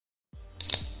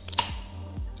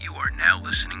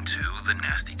listening to The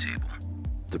Nasty Table,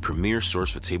 the premier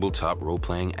source for tabletop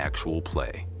role-playing actual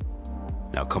play.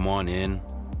 Now come on in,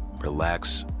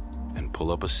 relax, and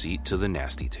pull up a seat to The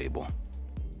Nasty Table.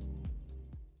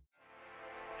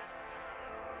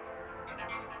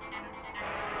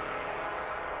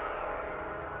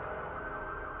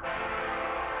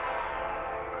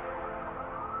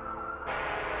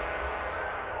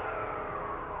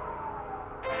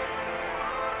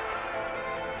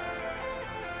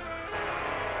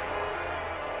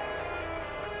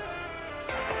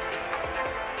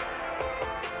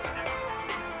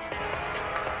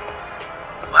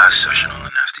 Last session on The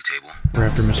Nasty Table. We're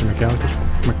after Mr. McAllister.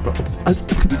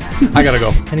 I gotta go.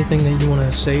 Anything that you want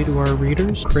to say to our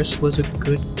readers? Chris was a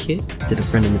good kid? Did a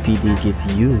friend in the PD give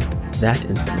you that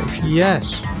information?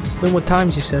 Yes. Then what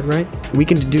times you said, right? We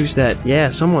can deduce that, yeah,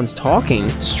 someone's talking.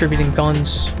 Distributing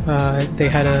guns. They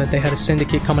had a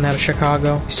syndicate coming out of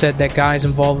Chicago. He said that guys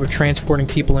involved were transporting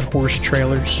people in horse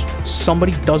trailers.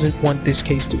 Somebody doesn't want this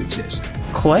case to exist.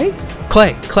 Clay?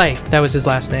 Clay, that was his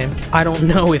last name. I don't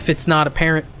know if it's not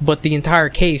apparent, but the entire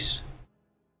case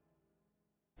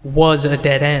was a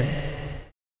dead end.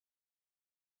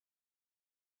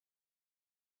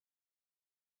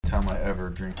 Time I ever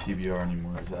drink PBR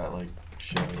anymore is at like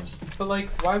shows. But like,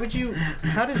 why would you?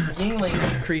 How does Yingling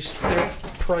increase their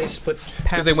price? But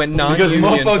Because they went Because non-union.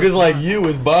 motherfuckers like you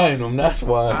is buying them. That's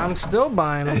why. I'm still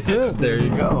buying them too. There you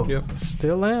go. Yep.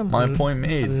 Still am. My point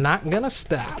made. I'm not gonna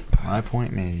stop. My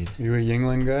point made. You a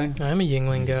Yingling guy? I'm a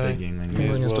Yingling guy. Big Yingling.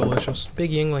 Yingling is delicious. Big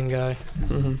Yingling guy.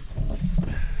 Mm-hmm.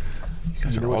 You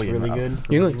guys are all really Yingling. good.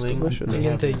 Yingling's delicious. Big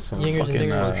into Yingers and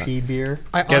Dingers. Hershey beer.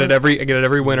 I get it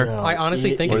every winter. I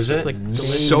honestly think What it's is just it? like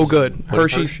delicious. So good.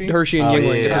 What is Hershey and Oh, Yingling.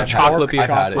 yeah, It's yeah. a chocolate beer. I've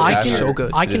had it. I It's can, very so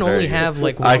good. I can It's only very have good.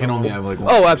 like I one can of only them. have like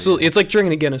one. Oh, absolutely. It's like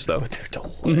drinking a Guinness, though. They're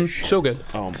delicious. Mm-hmm. So good.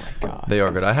 Oh my god. They are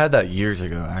good. I had that years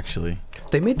ago, actually.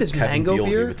 They made this Kevin mango Beal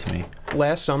beer gave it to me.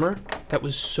 last summer. That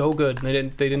was so good. They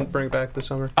didn't bring it back this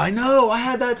summer. I know. I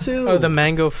had that too. Oh, the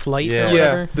Mango Flight. Yeah. Or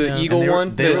Yeah, whatever? the Eagle And they were-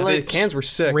 one. they The were like- cans were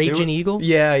sick. Raging Eagle.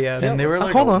 Yeah, yeah. And they were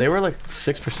like hold on. they were like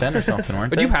 6% or something, weren't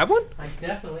But they? do you have one? I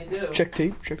definitely do. Check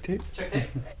tape.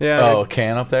 Yeah. Oh, a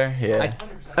can up there? Yeah.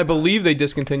 I believe they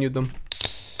discontinued them.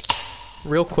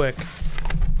 Real quick,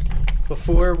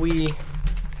 before we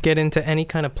get into any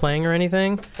kind of playing or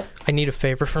anything, I need a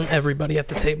favor from everybody at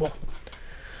the table.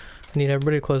 I need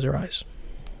everybody to close their eyes.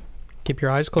 Keep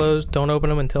your eyes closed. Don't open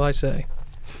them until I say.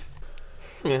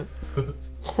 Yeah.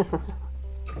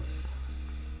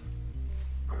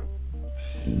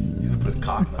 He's gonna put his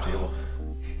cock on the table.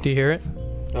 Do you hear it?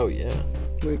 Oh yeah.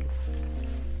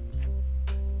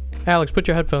 Alex, put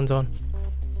your headphones on.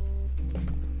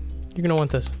 You're gonna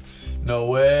want this. No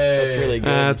way. That's really good.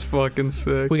 That's fucking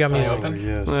sick. We got music.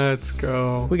 Yes. Let's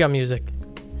go. We got music.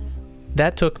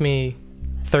 That took me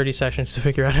 30 sessions to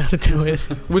figure out how to do it.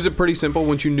 Was it pretty simple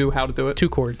once you knew how to do it? 2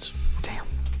 chords. Damn.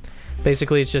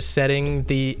 Basically, it's just setting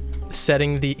the.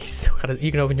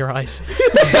 You can open your eyes.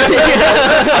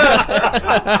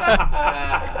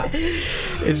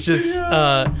 It's just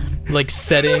like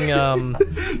setting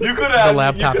You could the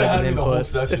laptop as an input.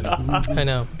 Session. I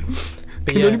know.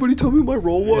 But Can yeah, anybody tell me what my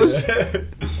role was?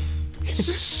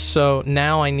 so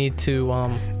now I need to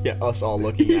Yeah, us all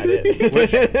looking at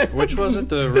it. Which was it?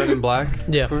 The red and black?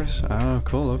 yeah. Course? Oh,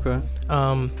 cool. Okay.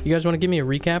 You guys want to give me a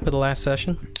recap of the last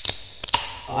session?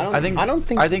 I don't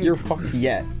think you're fucked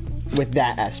yet with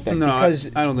that aspect No,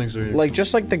 because I don't think so either. like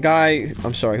just like the guy,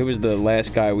 I'm sorry, who was the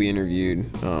last guy we interviewed?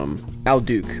 Al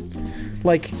Duke.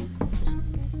 Like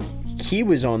he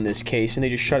was on this case and they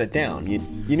just shut it down. You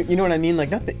know what I mean?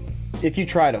 Like nothing. If you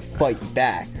try to fight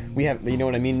back, we have, you know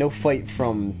what I mean? No fight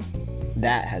from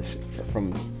that has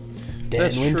from Dan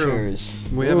That's true. Winters.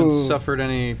 We haven't Ooh. suffered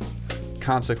any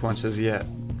consequences yet.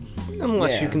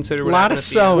 Unless Yeah. you consider what a lot happened of at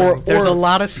the sewing. end. There's a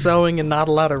lot of sewing and not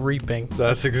a lot of reaping.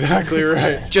 That's exactly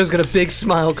right. Joe's got a big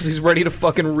smile because he's ready to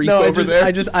fucking reap No, over there.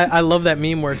 I love that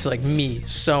meme where it's like me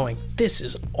sewing. This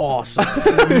is awesome.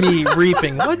 Me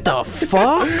reaping. What the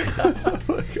fuck?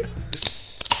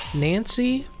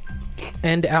 Nancy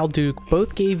and Al Duke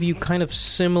both gave you kind of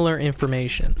similar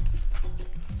information.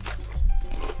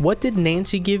 What did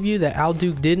Nancy give you that Al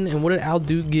Duke didn't, and what did Al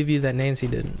Duke give you that Nancy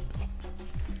didn't?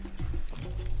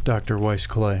 Dr. Weiss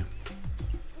Clay.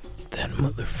 That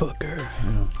motherfucker.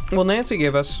 Well, Nancy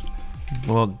gave us.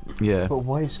 Well, yeah. But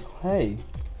Weiss Clay,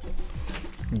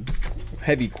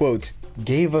 heavy quotes,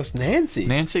 gave us Nancy.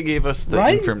 Nancy gave us the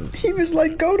Right? information. He was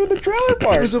like, go to the trailer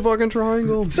park. a fucking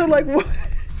triangle. So like, what?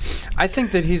 I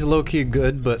think that he's low-key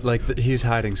good, but like that he's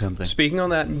hiding something. Speaking on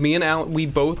that, me and Al, we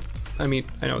both I mean,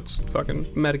 I know it's fucking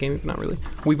metagaming, but not really.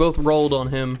 We both rolled on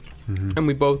him, and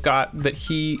we both got that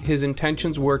his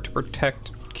intentions were to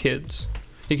protect kids.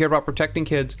 He cared about protecting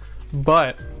kids,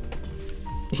 but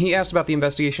he asked about the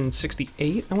investigation in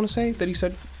 68, I want to say, that he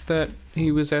said that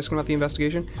he was asking about the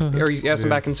investigation. Or he asked him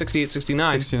back in 68,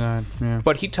 69. 69, yeah.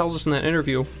 But he tells us in that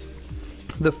interview,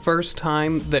 the first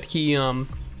time that he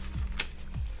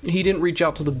didn't reach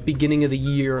out till the beginning of the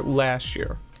year last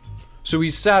year. So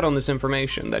he sat on this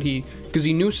information that because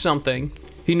he knew something,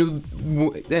 he knew,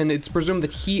 and it's presumed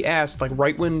that he asked, like,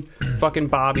 right when fucking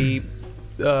Bobby,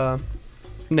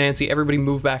 Nancy, everybody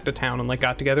moved back to town and, like,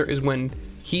 got together, is when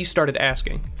he started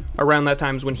asking. Around that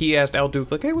time is when he asked Al Duke,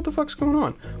 like, hey, what the fuck's going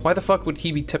on? Why the fuck would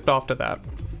he be tipped off to that?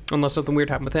 Unless something weird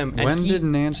happened with him. And when did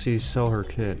Nancy sell her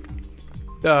kid?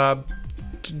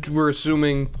 We're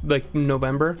assuming, like,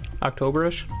 November,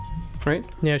 October-ish, right?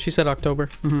 Yeah, she said October.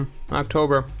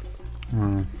 October.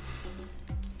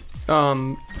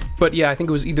 But yeah, I think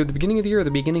it was either the beginning of the year or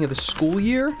the beginning of the school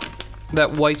year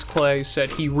that Weiss Clay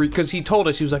said because he told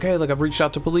us, he was like, hey, look, I've reached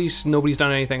out to police, nobody's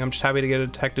done anything, I'm just happy to get a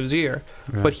detective's ear.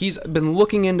 Right. But he's been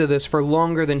looking into this for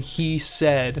longer than he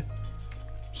said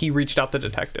he reached out to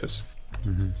detectives.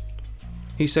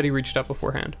 He said he reached out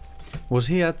beforehand. Was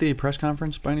he at the press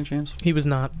conference by any chance? He was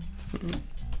not.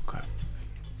 Okay.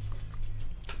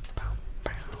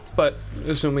 But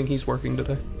assuming he's working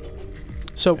today.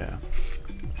 So,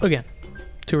 again,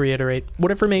 to reiterate,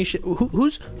 what information,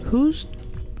 whose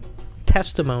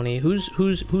testimony,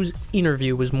 whose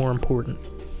interview was more important?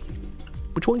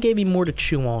 Which one gave you more to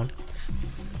chew on?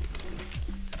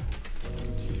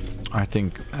 I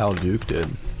think Al Duke did.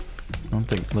 I don't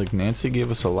think, like, Nancy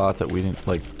gave us a lot that we didn't,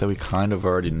 like, that we kind of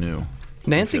already knew.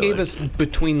 Nancy gave us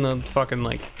between the fucking,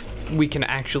 like, we can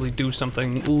actually do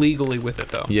something legally with it,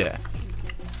 though. Yeah.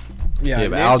 Yeah,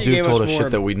 but Al Duke told us shit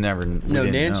that we didn't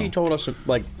Nancy know. told us,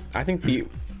 like, I think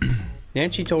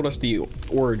Nancy told us the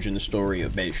origin story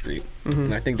of Bay Street.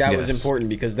 And I think that was important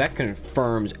because that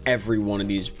confirms every one of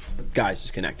these guys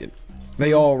is connected.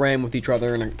 They all ran with each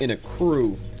other in a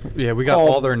crew. Yeah, we got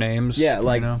all their names. Yeah,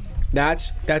 like,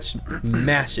 that's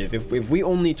massive. If we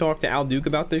only talked to Al Duke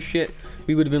about this shit,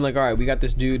 we would have been like, all right, we got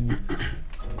this dude,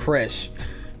 Chris.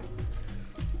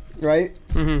 Right?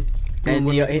 And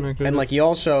he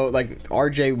also, like,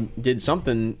 RJ did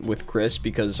something with Chris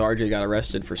because RJ got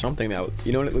arrested for something that,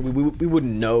 you know, we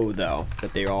wouldn't know, though,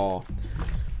 that they all,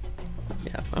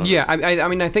 I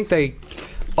mean, I think they,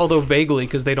 although vaguely,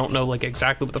 because they don't know, like,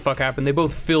 exactly what the fuck happened, they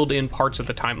both filled in parts of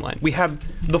the timeline. We have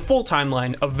the full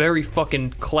timeline, a very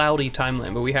fucking cloudy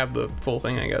timeline, but we have the full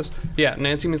thing, I guess. Yeah,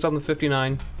 Nancy meets up in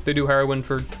 59. They do heroin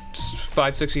for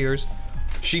 5-6 years.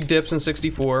 She dips in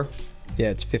 64. Yeah,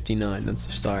 it's 59. That's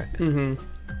the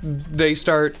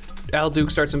start. Al Duke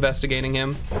starts investigating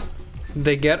him.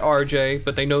 They get RJ,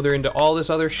 but they know they're into all this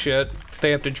other shit.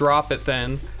 They have to drop it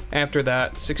then. After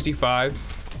that, 65.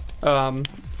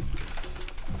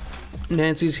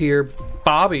 Nancy's here.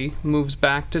 Bobby moves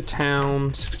back to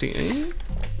town. 68?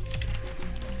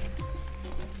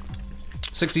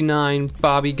 69.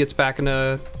 Bobby gets back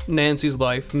into Nancy's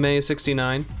life. May of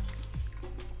 69.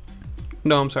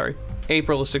 No, I'm sorry.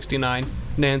 April of 69.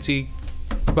 Nancy,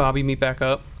 Bobby meet back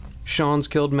up. Sean's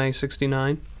killed May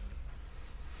 69.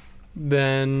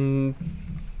 Then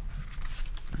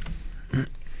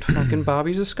fucking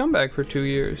Bobby's a scumbag for 2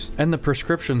 years. And the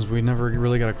prescriptions, we never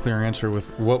really got a clear answer with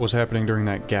what was happening during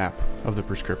that gap of the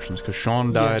prescriptions. Because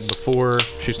Sean died before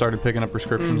she started picking up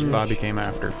prescriptions. Bobby came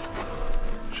after.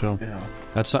 So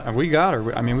that's we got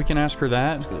her. I mean, we can ask her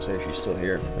that. I was gonna say she's still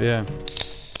here. Yeah.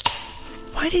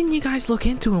 Why didn't you guys look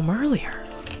into him earlier?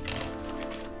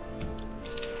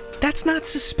 That's not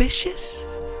suspicious?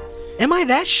 Am I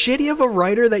that shitty of a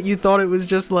writer that you thought it was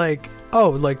just like, oh,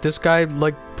 like this guy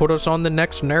like put us on the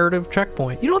next narrative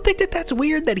checkpoint? You don't think that that's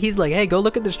weird that he's like, hey, go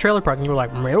look at this trailer park, and you were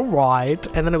like, all right,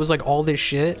 and then it was like all this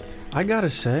shit? I gotta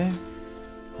say,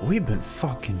 we've been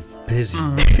fucking busy.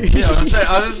 Yeah, I was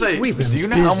gonna say, do you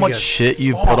know how much shit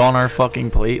you've put on our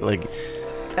fucking plate? Like,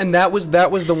 and that was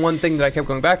the one thing that I kept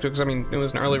going back to, because I mean, it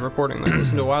was an early recording that I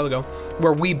listened to a while ago,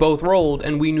 where we both rolled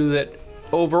and we knew that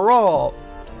overall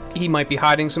he might be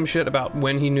hiding some shit about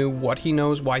when he knew what he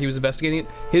knows, why he was investigating it.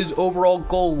 His overall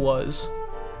goal was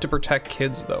to protect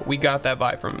kids, though. We got that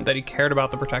vibe from him, that he cared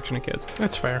about the protection of kids.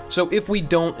 That's fair. So if we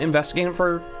don't investigate him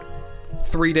for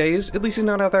 3 days, at least he's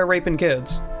not out there raping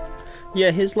kids.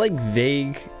 Yeah, his, like,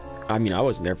 vague, I mean, I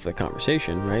wasn't there for the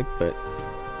conversation, right? But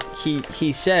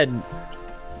he said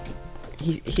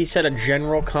he said a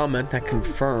general comment that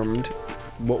confirmed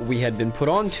what we had been put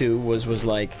onto was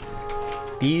like,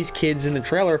 these kids in the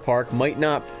trailer park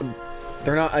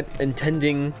they're not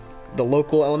intending the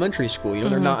local elementary school. You know,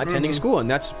 they're not attending school, and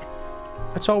that's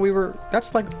all we were.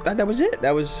 That's like that was it.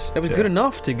 That was good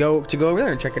enough to go over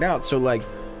there and check it out. So like,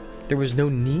 there was no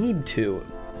need to.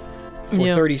 For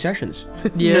 30 sessions.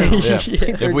 Yeah.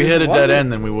 If we hit a dead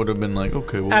end, then we would have been like,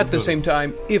 okay. Well, At the same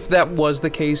time, if that was the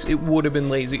case, it would have been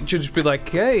lazy. To just be like,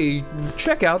 hey,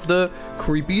 check out the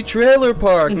creepy trailer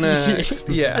park next.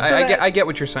 I get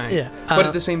what you're saying. Yeah. But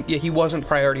at the same, he wasn't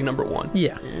priority number one.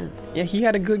 Yeah. Yeah, he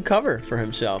had a good cover for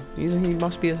himself. He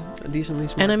must be a decently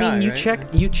smart And I mean, guy, you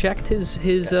right? checked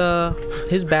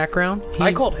his background.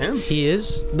 I called him. He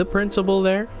is the principal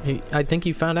there. I think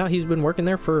you found out he's been working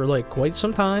there for like quite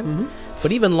some time. Mm-hmm.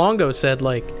 But even Longo said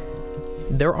like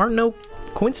there are no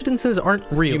coincidences aren't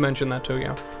real. You mentioned that too,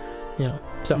 yeah. Yeah.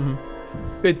 So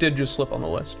It did just slip on the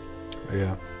list.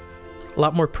 Yeah. a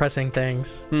lot more pressing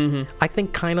things. I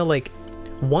think kind of like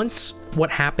once what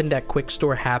happened at Quick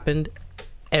Store happened,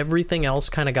 everything else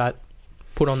kind of got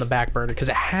put on the back burner because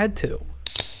it had to.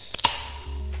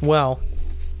 Well,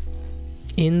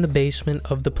 in the basement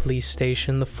of the police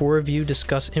station, the four of you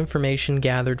discuss information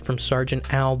gathered from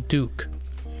Sergeant Al Duke.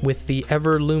 With the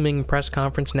ever-looming press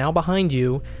conference now behind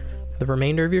you, the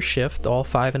remainder of your shift, all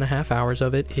 5.5 hours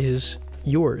of it, is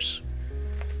yours.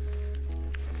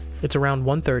 It's around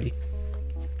 1:30.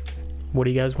 What do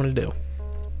you guys want to do?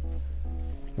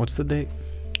 What's the date?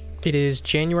 It is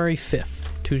January 5th,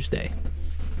 Tuesday.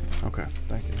 Okay,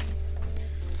 thank you.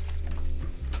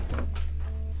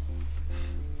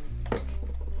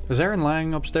 Is Aaron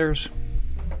Lang upstairs?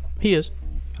 He is.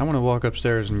 I want to walk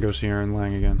upstairs and go see Aaron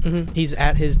Lang again. He's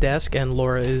at his desk, and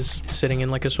Laura is sitting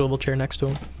in like a swivel chair next to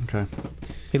him. Okay.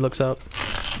 He looks up.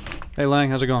 Hey Lang,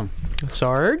 how's it going?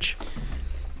 Sarge?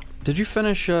 Did you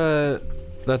finish that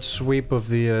sweep of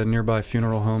the nearby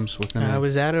funeral homes within? I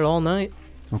was at it all night.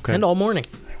 Okay. And all morning.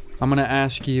 I'm gonna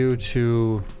ask you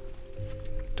to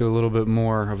do a little bit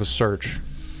more of a search,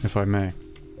 if I may.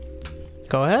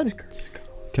 Go ahead.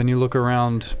 Can you look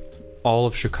around all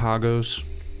of Chicago's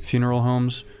funeral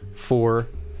homes for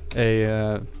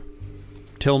a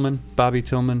Tillman, Bobby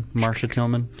Tillman, Marcia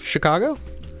Tillman? Chicago?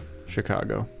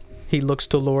 Chicago. He looks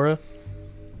to Laura.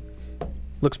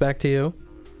 Looks back to you.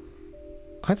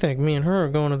 I think me and her are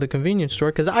going to the convenience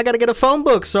store because I got to get a phone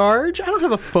book, Sarge. I don't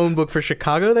have a phone book for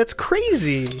Chicago. That's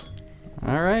crazy.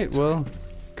 All right, well,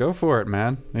 go for it,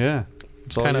 man. Yeah,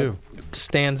 it's all Kinda you.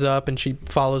 stands up and she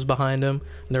follows behind him.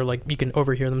 And they're like, you can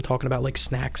overhear them talking about like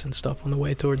snacks and stuff on the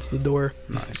way towards the door.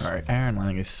 Nice. All right, Aaron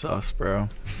Lang is sus, bro.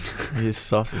 He is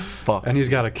sus as fuck. And he's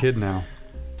got a kid now.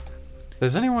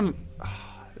 Is anyone...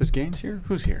 Is Gaines here?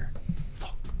 Who's here?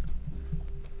 Fuck.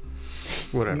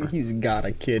 Whatever. He's got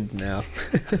a kid now.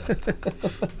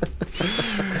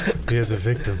 He has a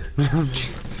victim.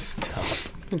 Stop.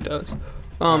 It does.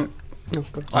 I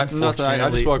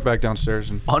just walked back downstairs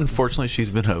and... Unfortunately,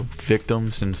 she's been a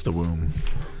victim since the womb.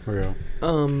 Real.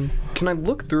 Can I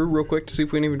look through real quick to see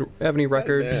if we have any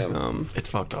records? It's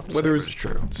fucked up. Whether it's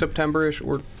true. September-ish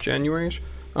or January-ish,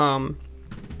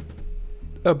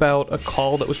 about a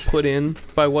call that was put in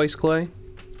by Weiss Clay.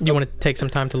 You want to take some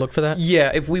time to look for that?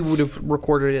 Yeah, if we would have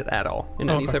recorded it at all in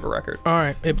any Okay. type of record. All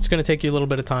right, it's going to take you a little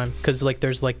bit of time because like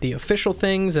there's like the official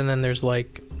things and then there's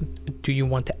like, do you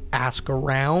want to ask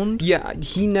around? Yeah,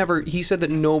 he said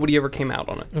that nobody ever came out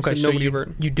on it. Okay, so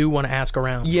nobody you do want to ask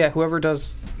around. Yeah, whoever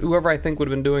I think would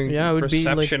have been doing Yeah, it would be,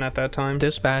 like, reception at that time.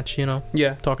 Dispatch, you know,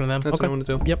 Yeah, talking to them. that's Okay. what I want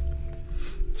to do. Yep.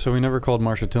 So we never called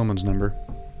Marcia Tillman's number.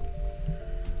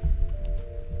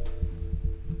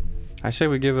 I say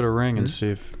we give it a ring and see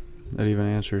if it even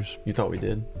answers. You thought we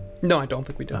did? No, I don't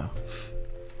think we did. Oh.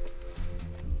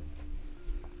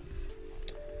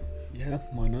 Yeah,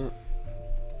 why not?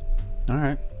 All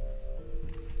right.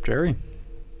 Jerry.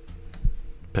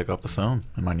 Pick up the phone.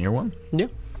 Am I near one? Yeah.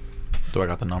 Do I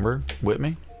got the number with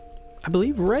me? I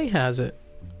believe Ray has it.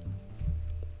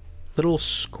 Little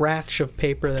scratch of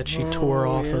paper that she tore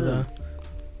off of the.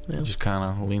 Yeah. Just kind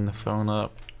of lean the phone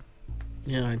up.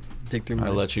 Yeah, I dig through my I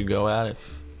let you go at it.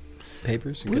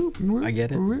 papers. I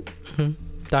get it.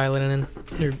 Dial it in,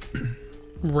 or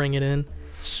ring it in,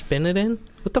 spin it in.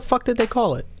 What the fuck did they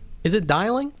call it? Is it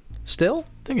dialing still?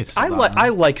 I think it's. I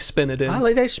like spin it in. I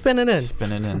like they spin it in.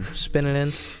 Spin it in. Spin it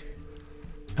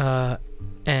in.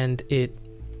 And it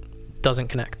doesn't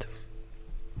connect.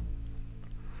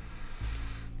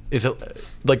 Is it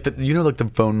like the like the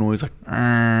phone noise like?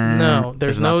 No,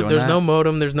 there's no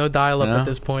modem, there's no dial up No? at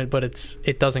this point, but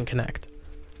it doesn't connect.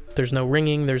 There's no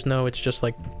ringing, it's just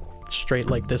like straight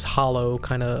like this hollow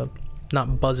kind of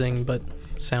not buzzing but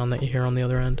sound that you hear on the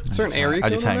other end. Is there an area I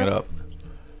code just on hang that? it up.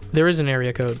 There is an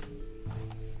area code.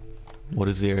 What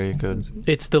is the area code?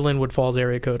 It's the Linwood Falls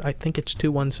area code. I think it's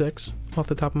 216 off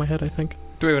the top of my head, I think.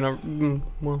 Do we have enough?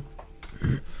 Well,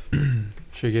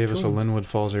 She gave us a Linwood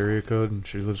Falls area code, and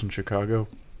she lives in Chicago.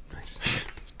 nice.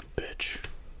 Bitch.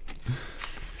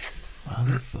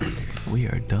 Motherfucker, we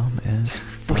are dumb as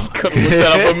We could have looked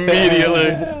that up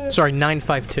immediately. Sorry,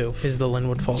 952 is the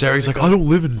Linwood Falls. Jerry's like, I don't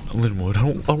live in Linwood.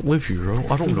 I don't live here.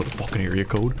 I don't know the fucking area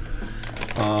code.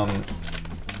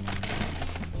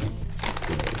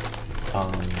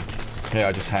 Yeah,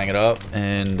 I just hang it up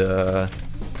and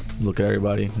look at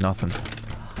everybody. Nothing.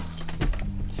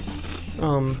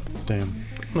 Damn.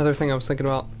 Another thing I was thinking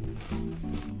about.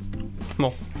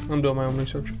 Well, I'm doing my own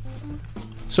research.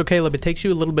 So Caleb, it takes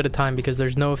you a little bit of time because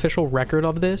there's no official record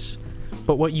of this,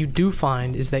 but what you do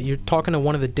find is that you're talking to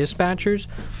one of the dispatchers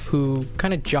who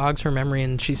kind of jogs her memory,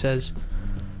 and she says,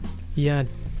 yeah,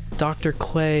 Dr.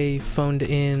 Clay phoned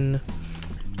in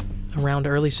around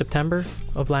early September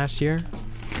of last year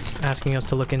asking us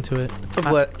to look into it. Of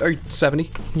what? Are you 70?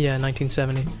 Yeah,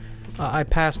 1970. I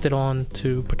passed it on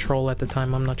to patrol at the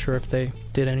time. I'm not sure if they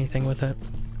did anything with it.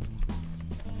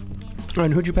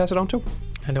 And who'd you pass it on to?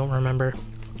 I don't remember.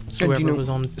 So And do you whoever know was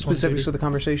on specifics duty. of the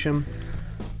conversation?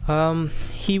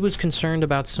 He was concerned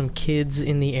about some kids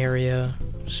in the area,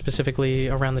 specifically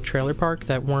around the trailer park,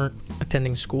 that weren't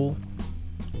attending school.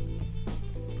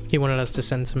 He wanted us to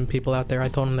send some people out there. I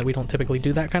told him that we don't typically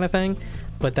do that kind of thing,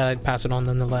 but that I'd pass it on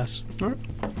nonetheless. All right.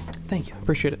 Thank you.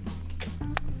 Appreciate it.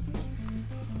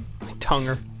 My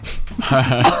tonguer.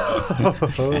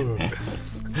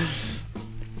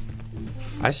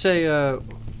 I say,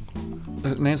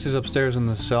 Nancy's upstairs in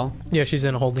the cell. Yeah, she's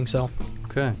in a holding cell.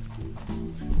 Okay.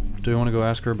 Do you want to go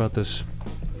ask her about this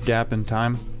gap in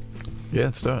time? Yeah,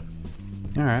 let's do it.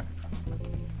 All right.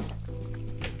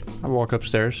 I walk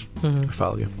upstairs. Mm-hmm. I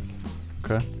follow you.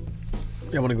 Okay.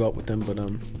 Yeah, I want to go up with them, but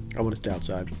I want to stay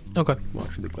outside. Okay.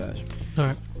 Watch through the glass. All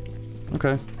right.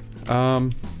 Okay.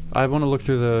 I want to look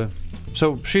through the...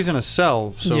 So, she's in a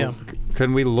cell, so Yeah.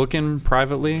 Can we look in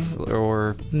privately,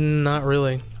 or... Not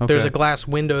really. Okay. There's a glass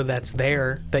window that's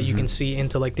there that you can see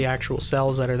into like the actual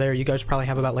cells that are there. You guys probably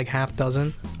have about like half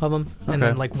dozen of them, and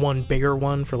then Okay. like one bigger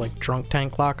one for like drunk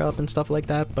tank lockup and stuff like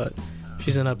that. But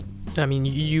she's in a. I mean,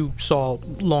 you saw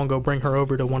Longo bring her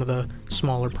over to one of the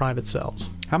smaller private cells,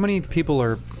 How many people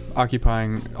are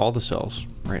occupying all the cells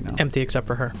right now? empty except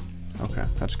for her. Okay,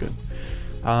 that's good.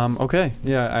 Okay,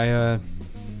 yeah, I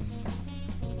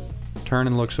turn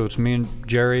and look, so it's me and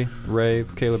Jerry, Ray,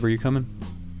 Caleb, are you coming?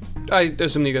 I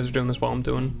assume you guys are doing this while I'm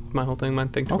doing my whole thing. My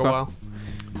thing took Okay. a while.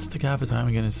 What's the gap of time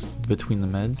again? It's between the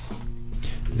meds.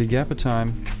 The gap of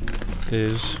time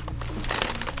is...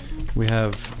 We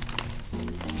have...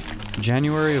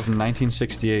 January of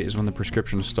 1968 is when the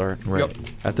prescriptions start. Right. Yep.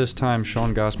 At this time,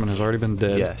 Sean Gossman has already been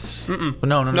dead. Yes. Mm-mm.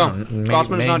 Well, no. No, Gossman's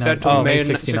May not dead till oh, May May of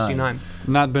 69.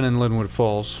 Not been in Linwood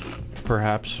Falls,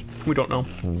 perhaps. We don't know.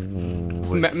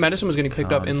 Medicine was getting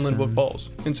picked up in Linwood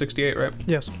Falls in 68, right?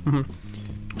 Yes.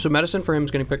 So medicine for him is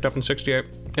getting picked up in 68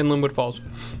 in Linwood Falls.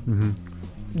 Mm-hmm.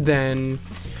 Then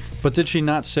But did she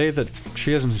not say that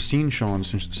she hasn't seen Sean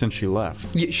since she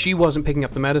left? she wasn't picking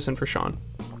up the medicine for Sean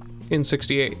in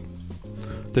 68.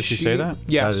 Did she say that?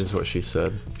 Yes. That is what she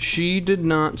said. She did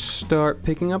not start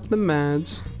picking up the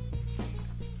meds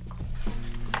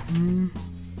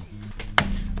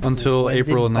Until When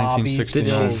April of did Bobby's 1969. Did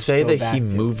she bills say go that back he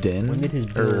to? moved in? When did his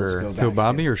bills or go back Who,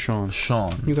 Bobby to? or Sean?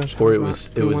 Sean? You guys Or it hold was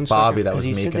on. Give me one Bobby second. that was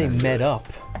Because he said making they her met do it.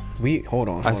 up. Hold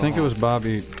on. I think it was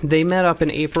Bobby. They met up in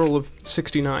April of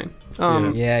 69.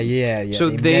 Yeah. So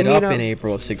they they met up meet up- in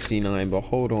April of '69, but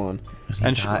hold on.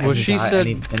 And she, And well, he she died- said...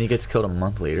 and he gets killed a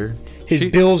month later. His She-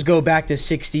 bills go back to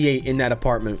 '68 in that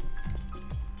apartment.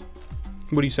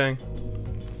 What are you saying?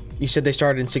 You said they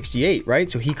started in '68, right?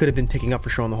 So he could have been picking up for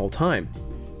Sean the whole time.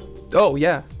 Oh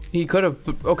yeah, he could have.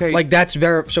 Okay, Like that's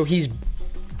so he's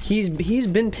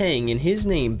been paying in his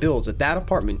name bills at that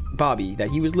apartment, Bobby, that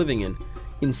he was living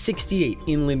in '68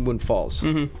 in Linwood Falls.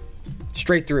 Mm-hmm.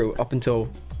 Straight through up until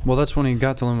Well, that's when he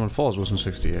got to Linwood Falls, was in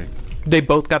 68. they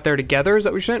both got there together. Is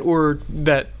that what you're saying, or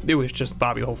that it was just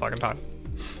Bobby the whole fucking time?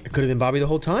 it could have been Bobby the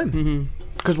whole time. Mm-hmm.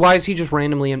 Because why is he just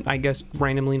randomly in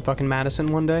fucking Madison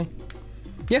one day?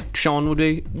 Yeah. Sean would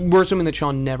be. We're assuming that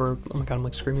Sean never. Oh my god, I'm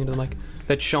like screaming into the mic.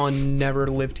 That Sean never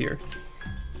lived here.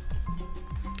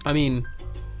 I mean,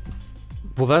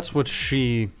 Well, that's what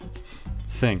she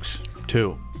thinks,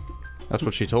 too. That's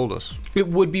what she told us. It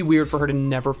would be weird for her to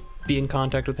never be in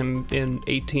contact with him in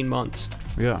 18 months,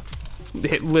 Yeah.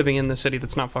 living in the city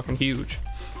that's not fucking huge.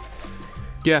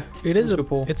 Yeah, It is that's a good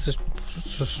pull. It's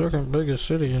the second biggest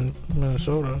city in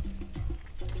Minnesota.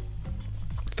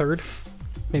 Third,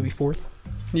 maybe fourth.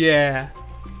 Yeah.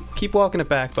 Keep walking it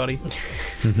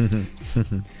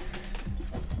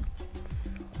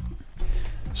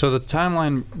So the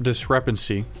timeline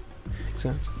discrepancy Makes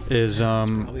sense. is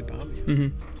Probably Bobby. Mm-hmm.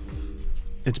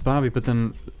 it's Bobby, but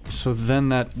then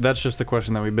that's just the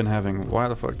question that we've been having. Why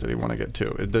the fuck did he want to get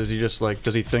 2? Does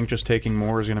he think just taking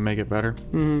more is gonna make it better?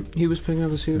 Mm-hmm. He was picking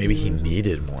up a suit. Maybe he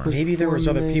needed more. Maybe there was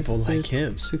other people like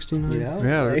him. 69. You know?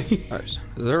 Yeah,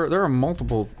 there are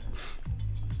multiple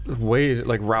ways,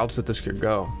 like routes that this could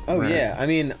go. Oh right? yeah, I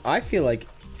mean, I feel like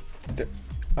I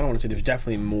don't want to say there's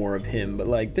definitely more of him, but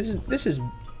like this is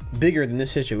bigger than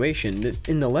this situation.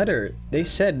 In the letter, they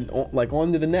said like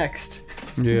on to the next.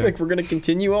 Yeah. Like we're gonna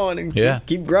continue on and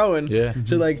keep growing. Yeah.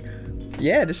 So like,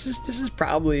 yeah, this is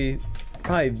probably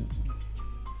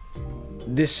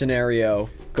this scenario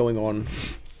going on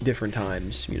different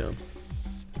times. You know,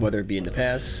 whether it be in the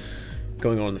past,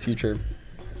 going on in the future.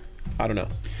 I don't know.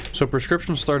 So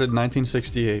prescription started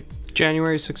 1968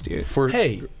 January 68. for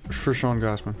Sean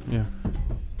Gossman. Yeah.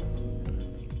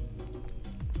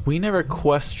 We never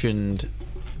questioned.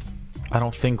 I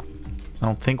don't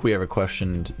think we ever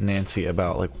questioned Nancy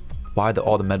about like why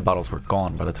all the med bottles were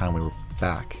gone by the time we were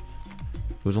back.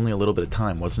 It was only a little bit of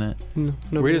time, wasn't it?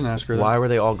 No, We didn't ask her that. Why were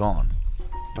they all gone?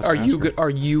 Let's Are ask you her. are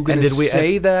you gonna did we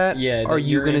say that? Yeah. Are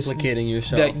you you're gonna implicating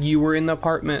yourself? that you were in the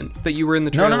apartment? That you were in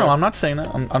the No, trailer? no, I'm not saying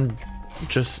that. I'm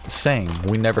just saying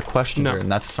we never questioned No. her,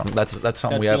 and that's something That's we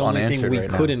the have only unanswered thing we right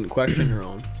now. couldn't question her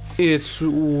on. It's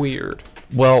weird.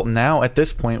 Well, now at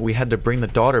this point, we had to bring the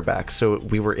daughter back, so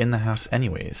we were in the house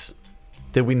anyways.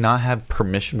 Did we not have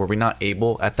permission? Were we not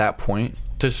able at that point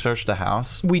to search the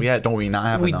house? Don't we not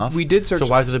have enough? We did search. So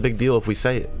why is it a big deal if we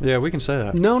say it? Yeah, we can say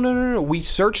that. No. We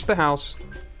searched the house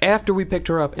after we picked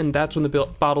her up, and that's when the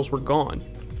bottles were gone.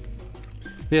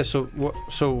 Yeah. So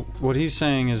what he's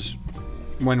saying is,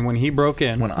 when he broke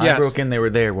in, When I broke in, they were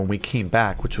there. When we came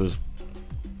back, which was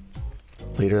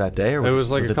later that day, or It was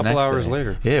like was a it the couple next hours day?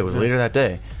 later. Yeah, it was later that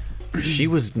day. She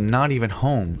was not even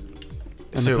home.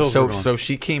 And the pills were gone. So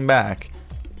she came back,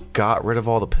 got rid of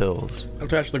all the pills.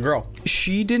 Attach the girl.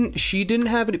 She didn't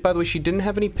have any. By the way, she didn't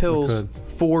have any pills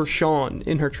for Sean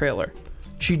in her trailer.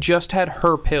 She just had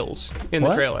her pills in the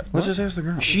What? trailer. Let's just ask the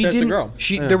girl. She That's the didn't.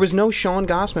 girl. There was no Sean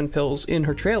Gossman pills in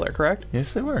her trailer, correct?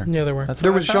 Yes, they were. Yeah, there were. That's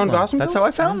There how I was found Sean them. Gossman That's pills? how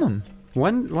I found them.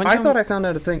 When I can, thought I found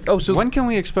out a thing. Oh, so when can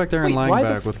we expect Aaron Wait, why Lang the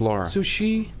back with Laura? so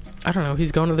she. I don't know.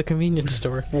 He's going to the convenience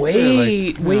store.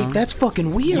 Wait, you know. that's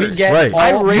fucking weird. We get Right.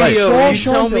 all Right. radio. So You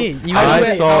tell tell me. me. I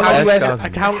saw how you S. ask-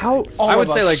 Cosby. How I would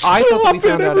say, like, I thought that we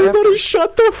found out after.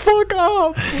 shut the fuck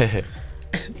up.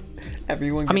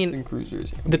 Everyone gets I mean, in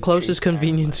cruisers. The closest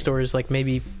convenience store is like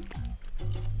maybe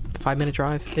 5-minute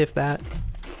drive, if that.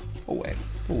 Away.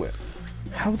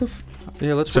 How the?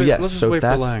 Yeah, let's So wait. yes, Let's just so wait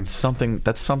for Lang.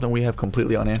 that's something we have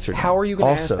completely unanswered. How are you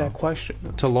going to Also, ask that question?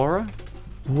 To Laura?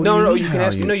 No, you can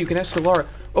ask. No, you can ask to Laura.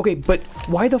 Okay, but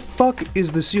why the fuck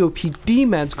is the COPD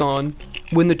meds gone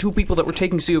when the 2 people that were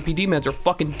taking COPD meds are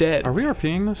fucking dead? Are we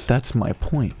RPing this? That's my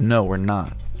point. No, we're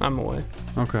not. I'm away.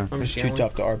 Okay. I'm It's just too yelling.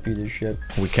 tough to RP this shit.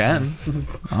 We can.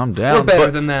 I'm down. We're better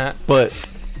but, than that. But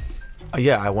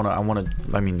yeah, I wanna.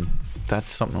 I mean,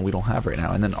 that's something we don't have right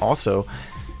now. And then also,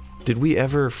 did we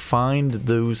ever find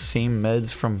those same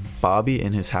meds from Bobby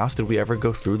in his house? Did we ever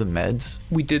go through the meds?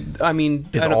 We did. I mean,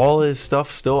 Is I don't- all his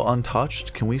stuff still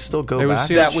untouched? Can we still go It was back?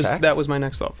 sealed. that and was check? that was my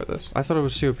next thought for this. I thought it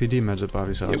was COPD meds at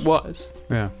Bobby's house. It was,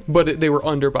 Yeah. but they were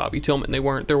under Bobby Tillman. They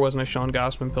weren't. There wasn't a Sean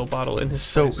Gossman pill bottle in his.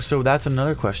 So place. that's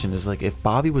another question. Is like, if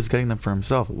Bobby was getting them for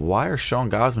himself, why are Sean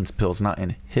Gosman's pills not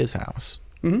in his house?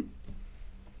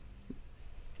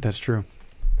 That's true.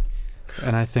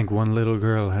 And I think one little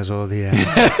girl has all the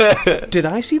answers. Did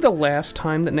I see the last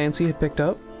time that Nancy had picked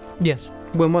up? Yes.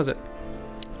 When was it?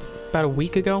 About a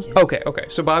week ago. Okay.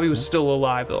 So Bobby was still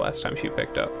alive the last time she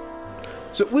picked up.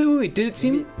 So wait. Did it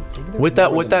seem? With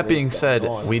that being said,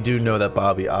 we do know that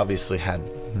Bobby obviously had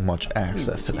much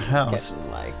access to the house.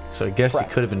 So I guess he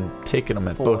could have been taking them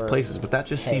at both places, but that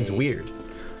just seems weird.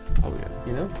 Oh yeah.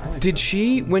 You know? Did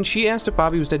she, when she asked if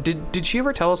Bobby was dead, did she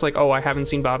ever tell us like, oh, I haven't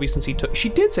seen Bobby since he took? She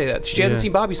did say that she hadn't Yeah.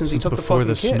 seen Bobby since he took the before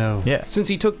fucking the kid. snow. Yeah. Since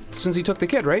he took the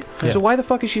kid, right? Yeah. So why the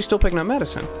fuck is she still picking up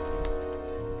medicine?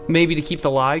 Maybe to keep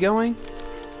the lie going.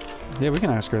 Yeah, we can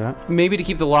ask her that. Maybe to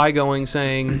keep the lie going,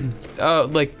 saying,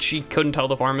 like she couldn't tell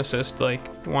the pharmacist, like,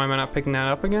 why am I not picking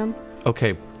that up again?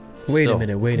 Okay. Wait still. a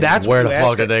minute. That's Where what the you fuck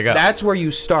ask did they go? That's where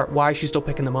you start. Why is she still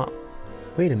picking them up?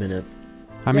 Wait a minute.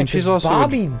 I mean, she's also.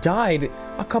 Bobby died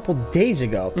a couple days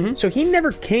ago, so he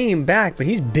never came back. But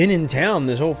he's been in town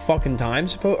this whole fucking time,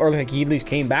 or like he at least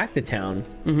came back to town.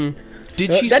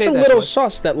 Did she That's say a that little to us?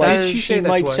 sus that like Did she say that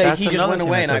might to us? say That's he just another went thing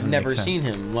away that and I've doesn't never make sense. seen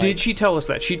him. Like, Did she tell us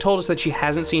that? She told us that she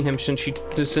hasn't seen him since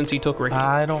he took Ricky.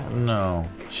 I don't know.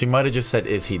 She might have just said,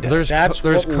 "Is he dead?" That's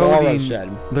there's what Laura codeine. said.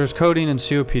 There's codeine and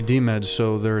COPD meds,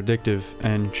 so they're addictive,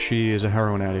 and she is a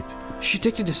heroin addict. She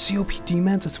addicted to COPD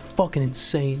meds? That's fucking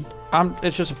insane.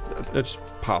 It's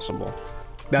possible.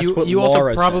 That's you what you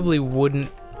Laura also probably wouldn't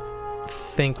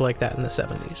think like that in the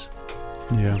 70s.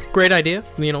 Yeah. Great idea,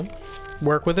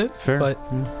 work with it. Fair. But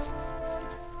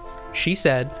she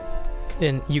said,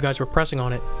 and you guys were pressing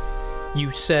on it,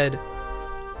 you said,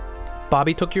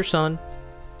 Bobby took your son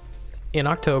in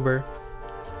October,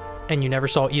 and you never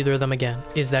saw either of them again.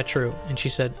 Is that true? And she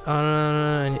said,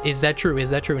 is that true? Is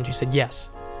that true? And she said, yes,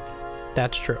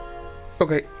 that's true.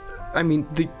 Okay, I mean,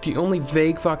 the only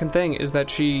vague fucking thing is that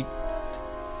she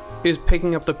is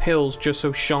picking up the pills just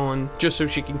so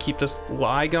she can keep this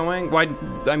lie going. Why?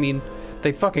 I mean,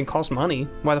 they fucking cost money.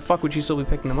 Why the fuck would she still be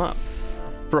picking them up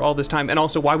for all this time? And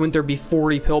also, why wouldn't there be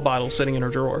 40 pill bottles sitting in her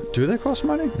drawer? Do they cost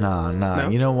money? Nah. No?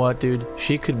 You know what, dude?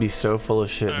 She could be so full of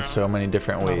shit in so many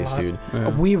different ways, dude. Yeah.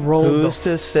 We rolled Who's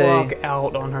the to say- fuck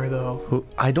out on her, though.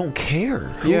 I don't care.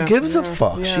 Who Yeah, gives a yeah,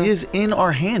 fuck? yeah. She is in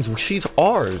our hands. She's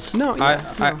ours. No, I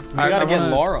gotta get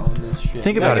wanna- Laura on this shit.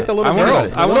 Think You about gotta it. get the little I girl. wanna-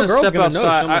 The I little want to girl's step gonna know so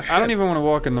outside. much I don't shit. even want to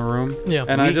walk in the room. Yeah.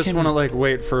 And We I just can- want to like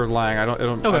wait for Lang. I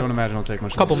don't Okay. imagine it'll take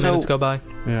much. Couple longer. minutes go by,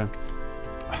 Yeah.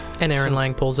 and Aaron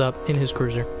Lang pulls up in his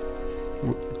cruiser.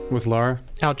 With Laura.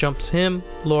 Out jumps him,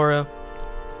 Laura,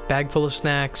 bag full of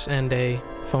snacks, and a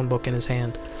phone book in his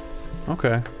hand.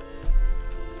 Okay.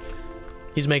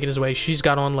 He's making his way. She's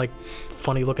got on like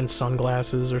funny looking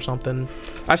sunglasses or something.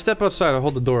 I step outside. I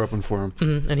hold the door open for him.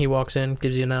 And he walks in,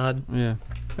 gives you a nod. Yeah.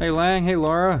 Hey Lang. Hey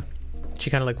Laura. She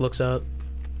kind of like looks up,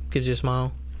 gives you a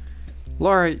smile.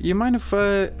 Laura, you mind if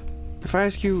I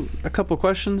ask you a couple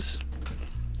questions?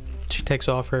 She takes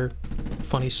off her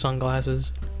funny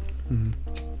sunglasses. Mhm.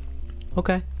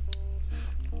 Okay.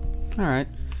 All right.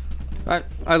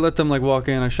 I let them like walk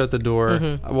in. I shut the door.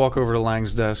 Mhm. I walk over to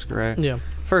Lang's desk. Right. Yeah.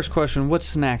 First question: what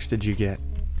snacks did you get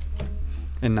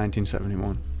in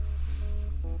 1971?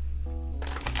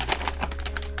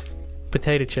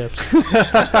 Potato chips.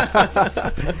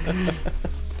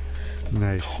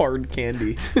 Nice. Hard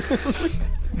candy.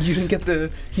 you didn't get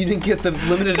the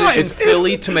limited edition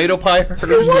Philly tomato pie. It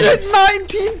was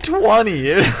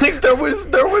 1920. Like there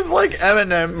was like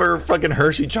M&M or fucking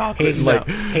Hershey chocolate, and, like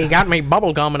He got me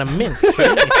bubble gum and a mint.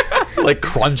 like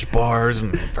Crunch bars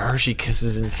and Hershey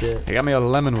Kisses and shit. They got me a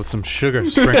lemon with some sugar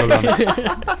sprinkled on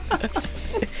it.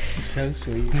 So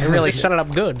sweet. I really set it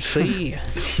up good. See.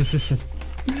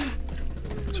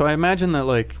 So I imagine that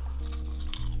like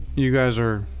you guys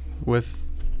are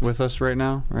with us right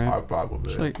now, right? Probably.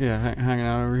 Just, like hanging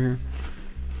out over here.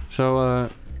 So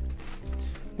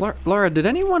Laura, did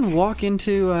anyone walk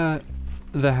into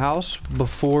the house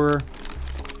before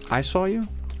I saw you?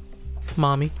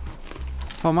 Mommy.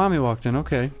 Oh, Mommy walked in.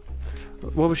 Okay.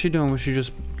 What was she doing? Was she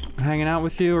just hanging out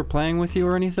with you or playing with you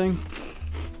or anything?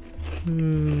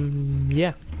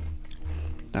 Yeah.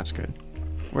 That's good.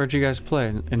 Where'd you guys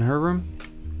play? In her room?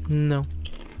 No.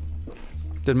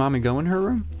 Did Mommy go in her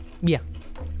room? Yeah.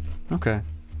 Okay.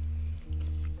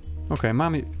 Okay,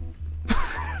 Mommy...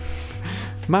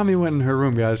 Mommy went in her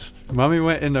room, guys. Mommy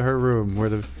went into her room where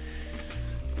the...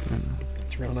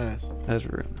 It's real nice. That's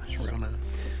real nice. It's real nice.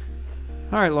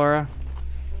 Alright, Laura.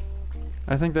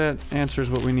 I think that answers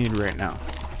what we need right now.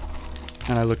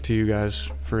 And I look to you guys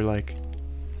for, like...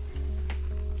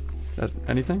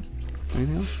 anything?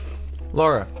 Anything else?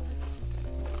 Laura.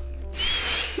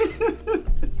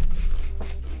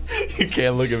 You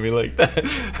can't look at me like that.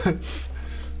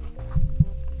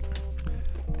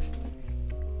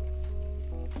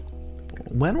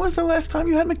 When was the last time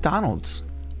you had McDonald's?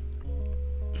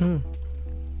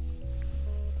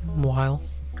 While.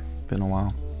 Been a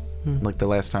while. Like the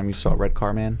last time you saw Red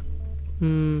Car Man?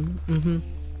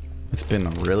 It's been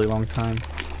a really long time.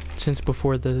 Since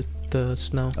before the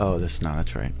snow. Oh, the snow,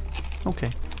 that's right. Okay,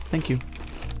 thank you.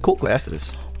 Cool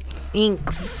glasses.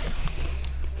 Inks.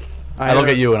 I look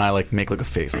at you and I like make like a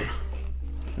face.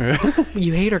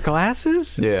 You hate her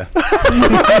glasses? Yeah.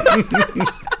 I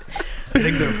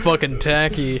think they're fucking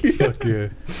tacky. Fuck yeah.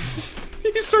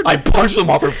 I punched them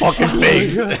off her fucking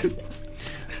face.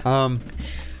 Oh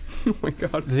my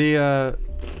god. Yeah,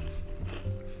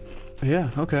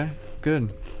 okay.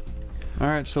 Good.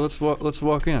 Alright, so let's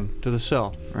walk in to the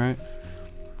cell, right?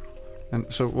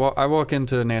 And so I walk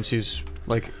into Nancy's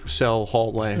like cell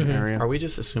hallway area. Are we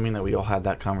just assuming that we all had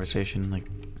that conversation like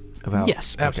about?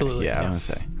 Yes, absolutely. Okay, yeah, yeah. I'm gonna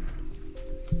say.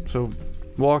 So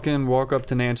walk up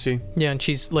to Nancy. Yeah, and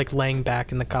she's like laying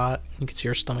back in the cot. You can see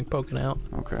her stomach poking out.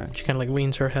 Okay. She kind of like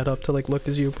leans her head up to like look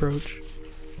as you approach.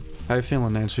 How you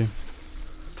feeling, Nancy?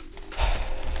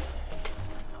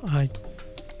 I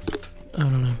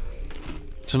don't know.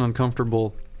 It's an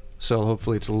uncomfortable cell.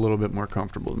 Hopefully it's a little bit more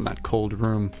comfortable than that cold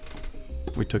room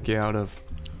we took you out of.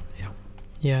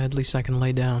 Yeah, at least I can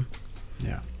lay down.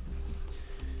 Yeah.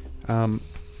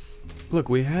 Look,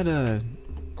 we had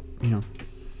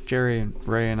Jerry and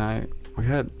Ray and I, we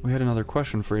had another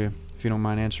question for you, if you don't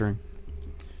mind answering.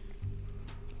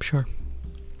 Sure.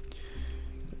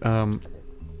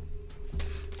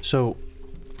 So,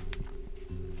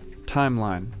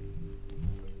 timeline.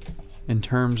 In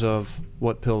terms of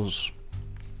what pills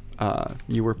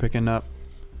you were picking up,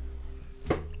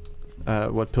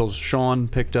 what pills Sean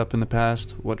picked up in the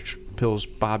past, what pills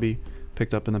Bobby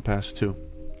picked up in the past too.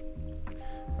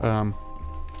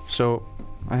 So,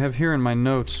 I have here in my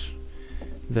notes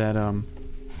that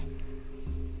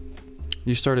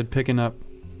you started picking up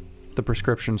the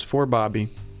prescriptions for Bobby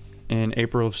in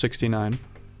April of '69.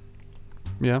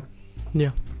 Yeah?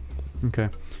 Yeah. Okay.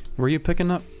 Were you picking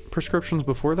up prescriptions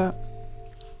before that?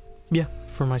 Yeah,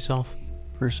 for myself.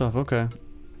 For yourself, okay.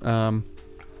 Do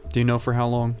you know for how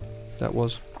long that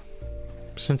was?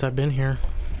 Since I've been here.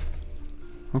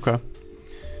 Okay.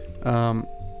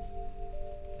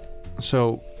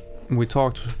 So, we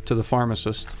talked to the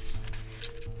pharmacist,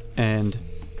 and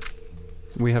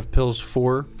we have pills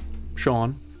for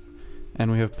Sean,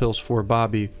 and we have pills for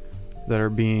Bobby that are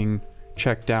being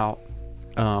checked out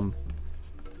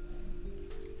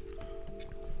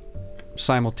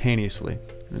simultaneously,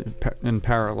 in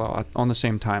parallel, on the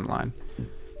same timeline.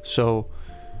 So,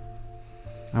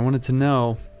 I wanted to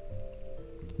know,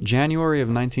 January of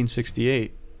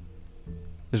 1968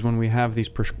 is when we have these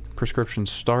prescriptions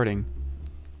starting.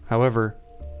 However,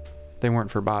 they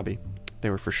weren't for Bobby. They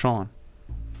were for Sean.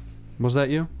 Was that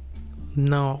you?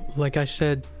 No, like I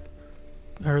said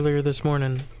earlier this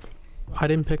morning, I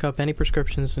didn't pick up any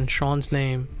prescriptions in Sean's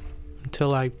name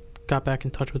until I got back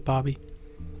in touch with Bobby.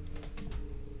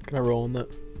 Can I roll on that?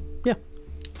 Yeah.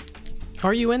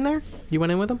 Are you in there? You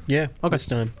went in with him? Yeah. Okay. This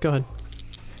time. Go ahead.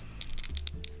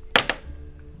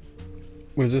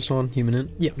 What is this on? Human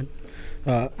int? Yeah.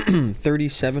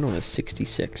 37 on a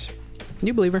 66.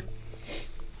 You believe her?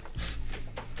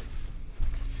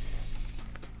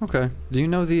 Okay. Do you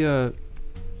know the,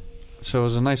 so it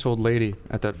was a nice old lady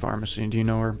at that pharmacy. Do you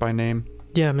know her by name?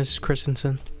 Yeah, Mrs.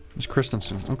 Christensen. Miss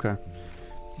Christensen. Okay.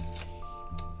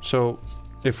 So,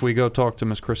 if we go talk to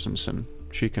Miss Christensen,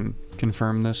 she can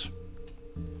confirm this?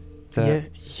 Yeah,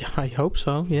 I hope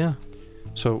so, yeah.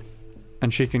 So,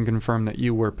 and she can confirm that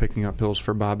you were picking up pills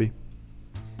for Bobby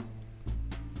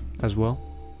as well?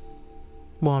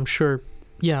 Well, I'm sure,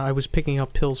 yeah, I was picking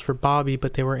up pills for Bobby,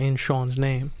 but they were in Sean's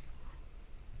name.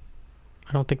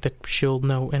 I don't think that she'll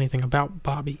know anything about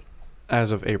Bobby.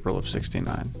 As of April of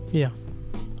 '69? Yeah.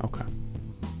 Okay.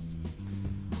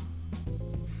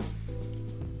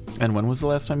 And when was the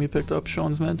last time you picked up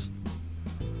Sean's meds?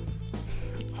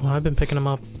 Well, I've been picking them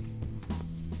up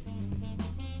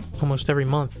almost every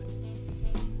month.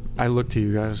 I look to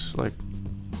you guys like,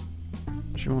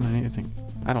 she wanted anything.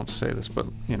 I don't say this, but,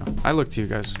 you know, I look to you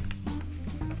guys.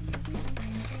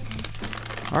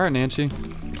 All right, Nancy.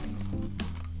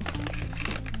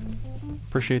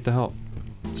 Appreciate the help.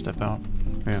 Step out.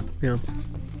 Yeah. Yeah.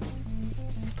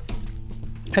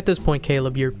 At this point,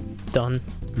 Caleb, you're done.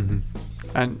 Mm-hmm.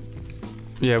 And,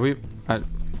 yeah, we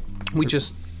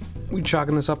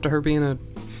chalking this up to her being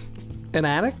an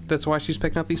addict. That's why she's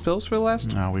picking up these pills for the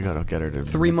last. No, we gotta get her to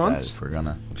 3 admit that months? if we're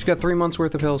gonna. She got 3 months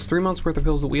worth of pills. 3 months worth of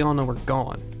pills that we all know are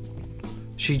gone.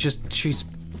 She's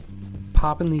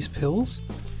popping these pills.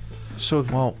 So,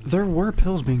 well, there were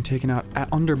pills being taken out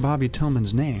under Bobby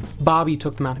Tillman's name. Bobby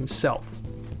took them out himself.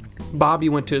 Bobby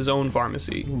went to his own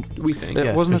pharmacy. We think.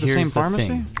 Yes, wasn't it but the same here's the pharmacy?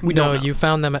 thing. We don't know. You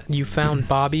found them. You found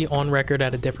Bobby on record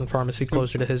at a different pharmacy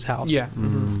closer to his house. Yeah.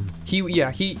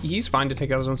 He's fine to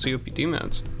take out his own COPD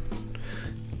meds.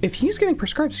 If he's getting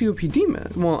prescribed COPD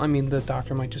meds, well, I mean, the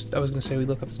doctor might just. I was gonna say we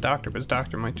look up his doctor, but his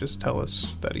doctor might just tell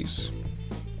us that he's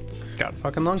got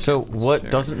fucking lung So cancer. what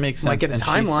doesn't make sense? Might get a and she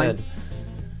timeline. said-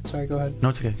 Sorry, go ahead. No,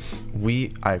 it's okay.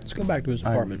 Let's go back to his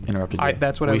apartment. Interrupted you.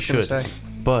 That's what I We was gonna should. say.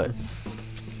 But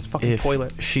It's fucking if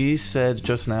toilet. she said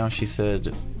just now, she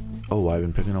said, "Oh, I've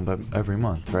been picking up every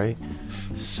month, right?"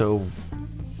 So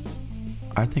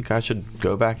I think I should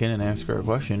go back in and ask her a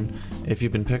question. If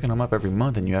you've been picking them up every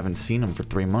month and you haven't seen them for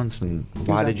 3 months, and why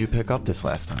Exactly. did you pick up this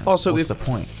last time? Also, what's if- the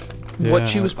point? what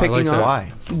she was I like picking that. up.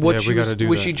 Why? What Yeah, she we was, gotta do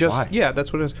was that. she just Why? yeah,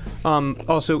 that's what it is.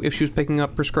 Also, if she was picking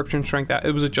up prescription strength, that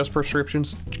it was it just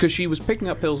prescriptions because she was picking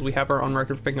up pills. We have her on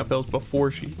record for picking up pills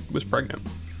before she was pregnant.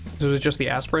 So was it just the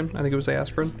aspirin? I think it was the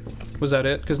aspirin. Was that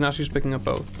it? Because now she's picking up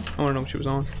both. I want to know what she was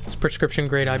on. It's prescription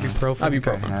grade ibuprofen.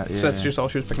 Ibuprofen. Yeah, So that's yeah. just all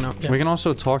she was picking up. Yeah. We can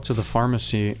also talk to the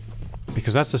pharmacy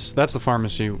because that's the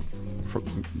pharmacy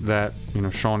that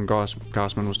Sean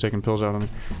Gossman was taking pills out of.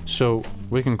 So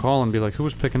we can call and be like, who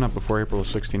was picking up before April of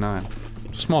 '69?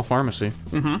 It's a small pharmacy.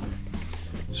 Mm-hmm.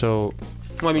 So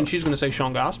Well, I mean, she's going to say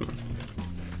Sean Gossman.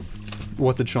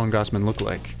 what did Sean Gossman look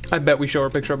like? I bet we show her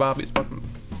a picture of Bobby's fucking.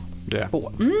 Yeah.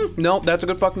 No, that's a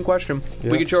good fucking question.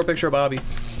 Yeah. We could show her a picture of Bobby.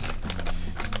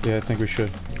 Yeah, I think we should.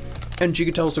 And she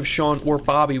could tell us if Sean or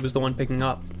Bobby was the one picking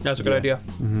up. That's a good idea.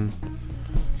 Mm-hmm.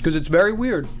 Because it's very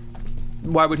weird.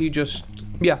 Why would he just...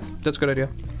 Yeah, that's a good idea.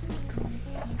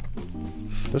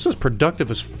 This is productive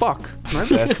as fuck.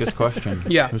 Let's ask this question.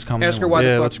 Yeah, Who's coming ask in her with why me?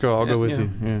 the Yeah, fuck- let's go. I'll go with yeah.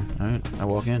 you. Yeah. All right, I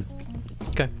walk in.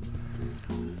 Okay.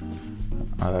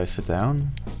 I sit down.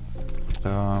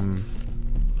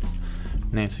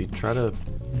 Nancy, try to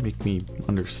make me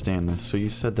understand this. So you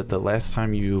said that the last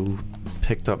time you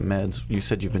picked up meds, you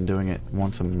said you've been doing it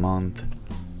once a month,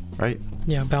 right?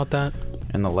 Yeah, about that.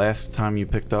 And the last time you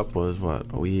picked up was what,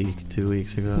 a week, 2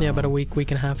 weeks ago? Yeah, about a week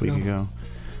and a half week ago. ago.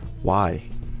 Why?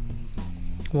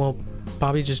 Well,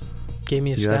 Bobby just gave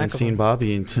me a You stack haven't of seen them.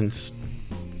 Bobby since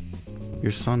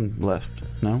your son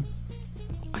left, no?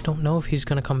 I don't know if he's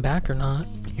gonna come back or not.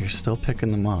 You're still picking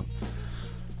them up.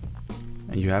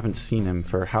 And you haven't seen him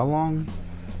for how long?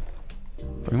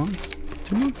 3 months?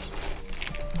 2 months?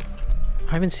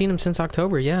 I haven't seen him since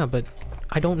October, yeah, but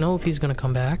I don't know if he's gonna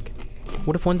come back.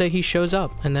 What if one day he shows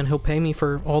up and then he'll pay me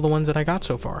for all the ones that I got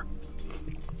so far?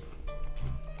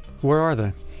 Where are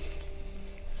they?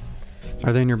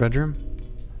 Are they in your bedroom?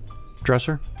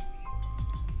 Dresser?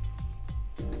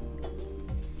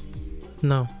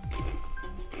 No,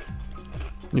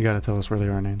 You gotta tell us where they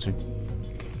are, Nancy.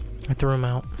 I threw him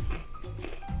out.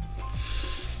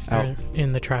 Out. They're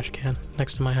in the trash can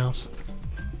next to my house.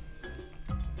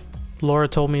 Laura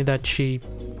told me that she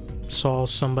saw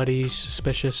somebody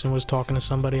suspicious and was talking to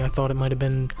somebody. I thought it might have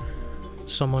been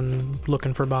someone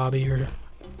looking for Bobby or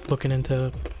looking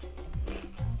into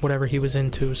whatever he was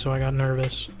into, so I got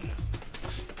nervous.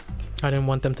 I didn't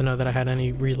want them to know that I had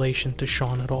any relation to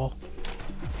Sean at all.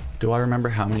 Do I remember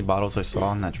how many bottles I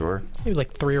saw in that drawer? Maybe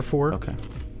like 3 or 4. Okay.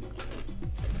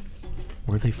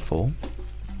 Were they full?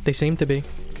 They seem to be.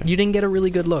 Okay. You didn't get a really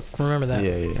good look. Remember that.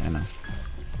 Yeah, I know.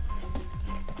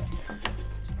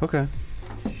 Okay.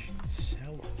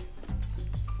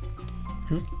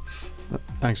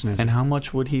 Thanks, Nancy. And how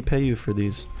much would he pay you for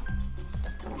these?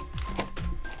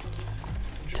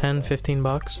 10, 15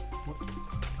 bucks.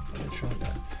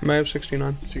 May of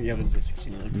 69. So you have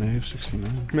 69. May of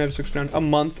 '69. May of 69. A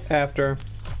month after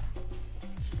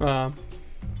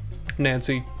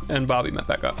Nancy and Bobby met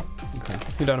back up. Okay.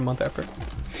 He died a month after.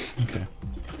 Okay.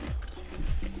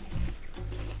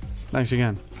 Thanks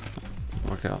again.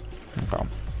 Work out. No problem.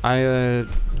 I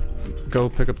go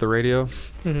pick up the radio,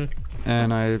 Mm-hmm.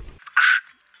 and I.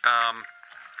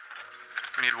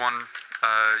 We need one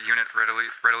unit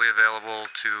readily available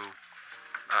to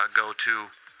go to.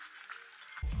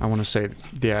 I want to say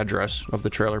the address of the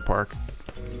trailer park.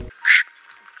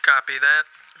 Copy that.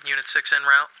 Unit 6 en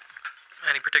route.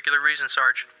 Any particular reason,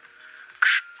 Sarge?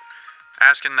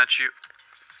 Asking that you.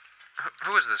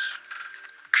 Who is this?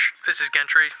 This is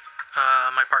Gentry.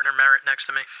 My partner Merritt next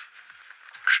to me.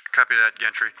 Copy that,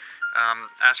 Gentry.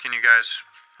 Asking you guys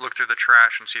look through the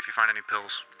trash and see if you find any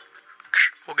pills.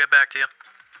 We'll get back to you.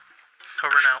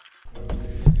 Over and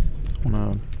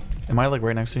out. Am I like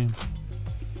right next to you?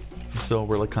 So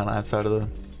we're like kind of outside of the.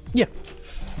 Yeah.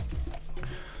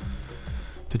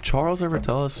 Did Charles ever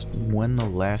tell us when the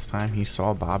last time he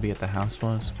saw Bobby at the house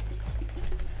was?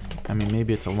 I mean,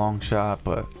 maybe it's a long shot,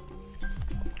 but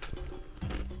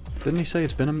Didn't he say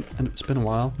it's been a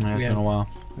while? yeah, it's Yeah. been a while.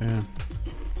 Yeah.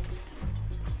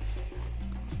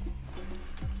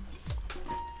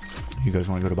 You guys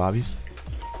want to go to Bobby's?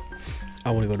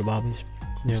 I want to go to Bobby's.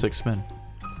 Let's Yeah. take a spin.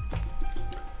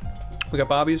 We got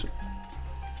Bobby's.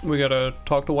 We gotta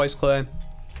talk to Weiss Clay.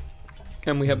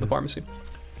 And we have the pharmacy.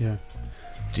 Yeah.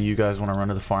 Do you guys want to run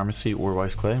to the pharmacy or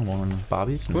Weiss Clay and we'll run to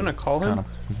Bobby's? You wanna call him? Kind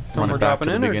Tell run him we're it back dropping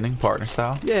to the in, or- beginning, partner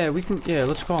style. Yeah, we can. Yeah,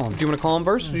 let's call him. Do you want to call him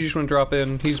first, or do you just want to drop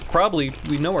in? He's probably...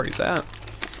 We know where he's at.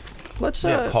 Let's.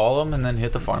 Yeah, call him and then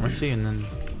hit the pharmacy, and then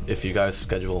if you guys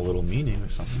schedule a little meeting or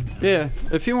something. Yeah,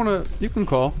 if you wanna, you can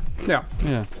call. Yeah.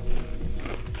 Yeah.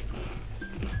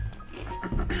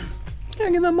 Yeah,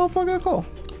 give that motherfucker a call.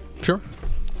 Sure.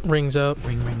 Rings up.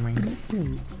 Ring, ring,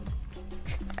 ring.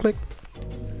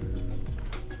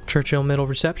 Churchill Middle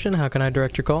Reception. How can I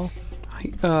direct your call?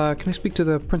 Hi, can I speak to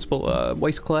the principal,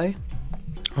 Weiss Clay?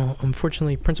 Oh,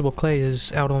 unfortunately, Principal Clay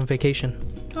is out on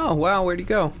vacation. Oh, wow, where'd he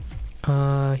go?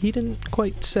 He didn't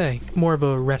quite say. More of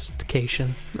a restcation.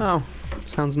 Oh,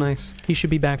 sounds nice. He should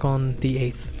be back on the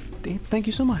 8th. Thank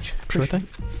you so much. Sure thing.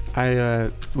 I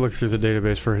looked through the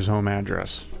database for his home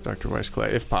address, Dr. Weiss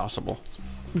Clay, if possible.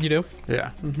 You do?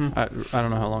 Yeah. Mm-hmm. I don't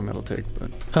know how long that'll take,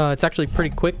 but It's actually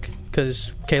pretty quick,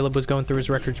 because Caleb was going through his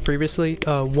records previously.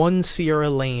 1 Sierra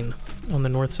Lane on the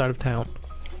north side of town.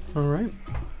 All right.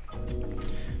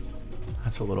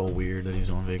 That's a little weird that he's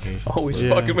on vacation. Always Yeah.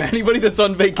 fucking anybody that's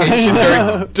on vacation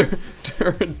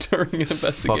during an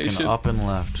investigation. Fucking up and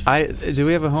left. do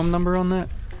we have a home number on that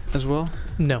as well?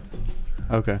 No.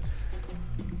 Okay.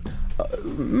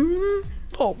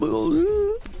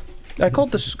 I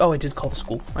called the. Oh, I did call the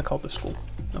school. I called the school.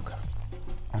 Okay.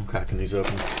 I'm cracking these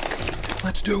open.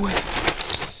 Let's do it.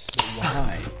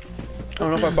 Why? I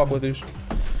don't know if I fuck with these.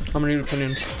 I'm gonna need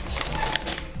opinions.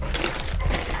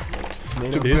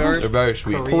 It's a very They're very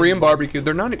sweet. Korean barbecue.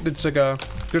 They're not. It's like a.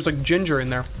 There's like ginger in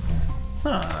there.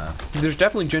 There's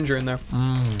definitely ginger in there.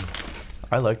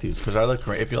 I like these because I like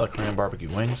if you like Korean barbecue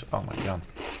wings. Oh my god.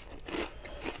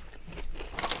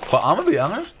 But I'm gonna be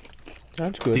honest.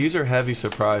 That's good. These are heavy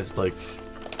surprise. Like,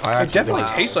 It definitely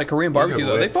tastes like Korean These are barbecue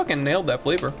though. They lit. fucking nailed that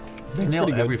flavor. They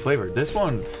nail every flavor. This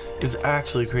one is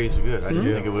actually crazy good. I didn't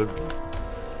think it would.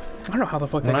 I don't know how the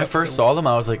fuck. When they I got first saw them,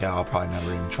 I was like, oh, I'll probably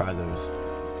never even try those.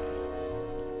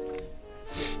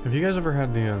 Have you guys ever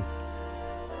had the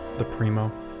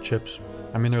Primo chips?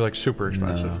 I mean, they're like super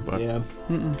expensive, but Yeah.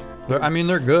 I mean,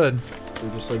 they're good. They're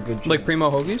just like good. like Primo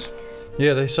hoagies.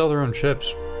 Yeah, they sell their own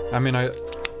chips. I mean,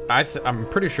 I'm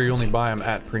pretty sure you only buy them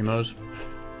at Primo's,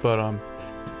 but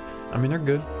I mean, they're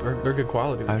good. They're good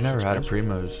quality. They're I've just never had a expensive.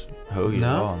 Primo's hoagie No?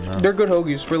 at all. No. They're good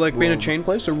hoagies for like being a Whoa. chain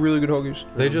place. They're really good hoagies.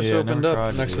 They just Yeah, opened never up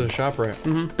tried next to the these. shop right.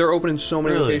 They're opening so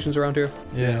many Really? locations around here.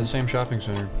 Yeah, the same shopping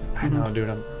center. I know, dude.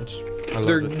 I love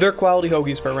They're it. they're quality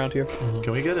hoagies for around here.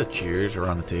 Can we get a cheers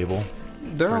around the table?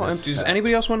 They're For all this empty. Does set.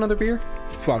 anybody else want another beer?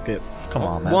 Fuck it. Come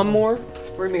on, man. One more.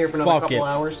 We're gonna be here for another Fuck couple it.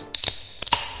 hours.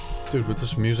 Dude, with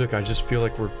this music, I just feel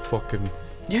like we're fucking.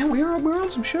 Yeah, we're on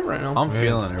some shit right now. I'm Yeah.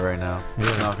 feeling it right now. Yeah.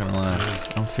 I'm not gonna lie.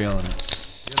 I'm feeling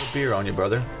it. You have a beer on you,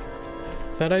 brother.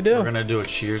 That I We're do. gonna do a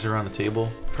cheers around the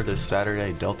table for this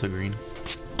Saturday Delta Green.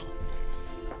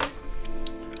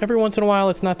 Every once in a while,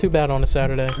 it's not too bad on a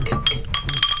Saturday.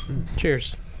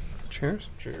 Cheers. Cheers.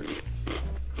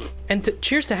 And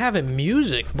cheers to having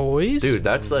music, boys. Dude,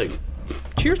 that's like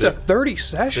Cheers to Big- 30 big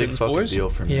sessions, fucking boys. deal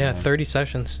for me. Yeah, man. 30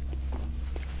 sessions.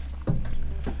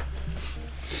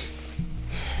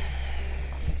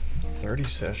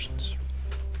 Sessions.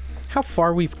 How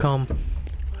far we've come.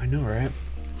 I know, right?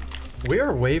 We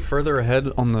are way further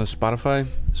ahead on the Spotify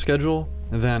schedule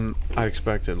than I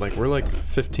expected. Like, we're like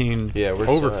 15. Yeah, we're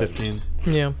over so ahead.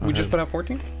 15. Yeah. We just put out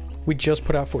 14? We just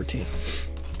put out 14.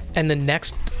 And the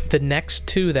next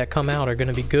two that come out are going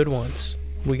to be good ones.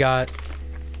 We got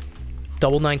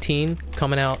Double 19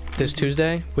 coming out this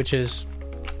Tuesday, which is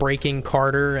breaking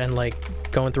Carter and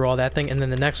like going through all that thing. And then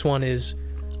the next one is,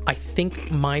 I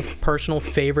think, my personal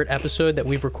favorite episode that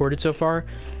we've recorded so far.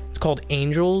 It's called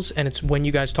Angels, and it's when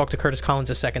you guys talk to Curtis Collins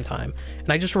a second time.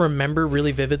 And I just remember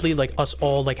really vividly like us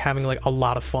all like having like a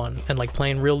lot of fun and like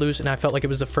playing real loose. And I felt like it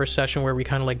was the first session where we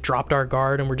kind of like dropped our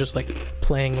guard and we're just like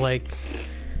playing like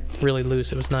really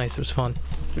loose. It was nice. It was fun.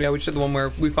 Yeah, we just did the one where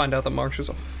we find out that Marsh is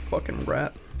a fucking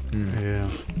rat. Yeah.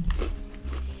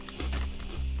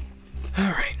 All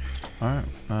right. All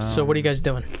right. So what are you guys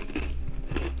doing?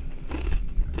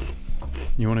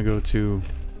 You want to go to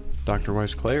Dr.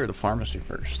 Weiss Clay or the pharmacy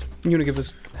first? You wanna give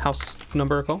his house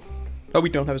number a call? Oh, we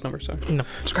don't have his number, sorry. No.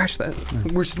 Scratch that.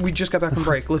 We just got back from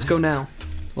break. Let's go now.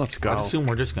 Let's go. I assume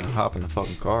we're just gonna hop in the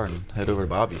fucking car and head over to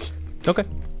Bobby's. Okay.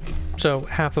 So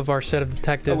half of our set of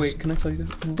detectives. Oh wait, can I tell you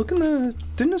that? Look in the.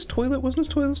 Wasn't his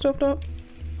toilet stuffed up?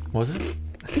 Was it?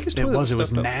 I think his It toilet was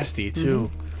stuffed up. nasty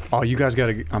too. Oh, you guys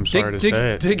gotta. I'm sorry to dig,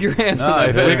 say it. dig your hands No, in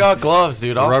if that we bitch. got gloves,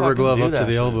 dude. I'll Rubber fucking glove do up to that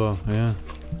the shit. elbow. Yeah.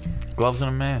 Gloves and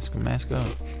a mask. A mask up.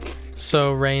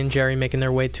 So Ray and Jerry making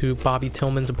their way to Bobby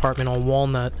Tillman's apartment on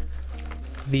Walnut.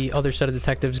 The other set of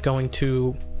detectives going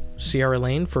to Sierra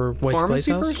Lane for Weiss Clay's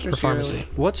Pharmacy house? first or Or Sierra pharmacy? Lane?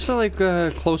 What's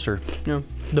closer?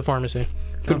 The pharmacy.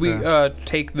 Could we Okay.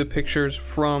 take the pictures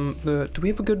from the? Do we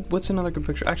have a good? What's another good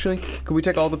picture? Actually, could we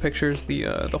take all the pictures?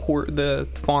 The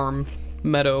farm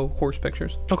meadow horse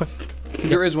pictures. Okay.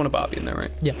 There is one of Bobby in there,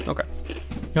 right? Yeah. Okay.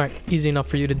 All right. Easy enough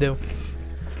for you to do.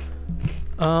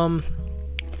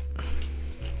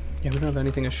 Yeah, we don't have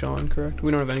anything of Sean, correct?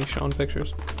 We don't have any Sean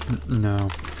pictures. No.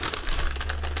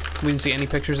 We didn't see any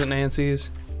pictures at Nancy's.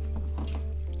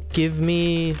 Give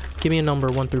me a number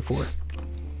 1 through 4.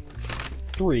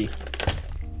 3.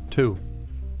 2.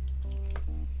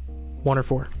 1 or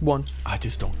 4. 1. I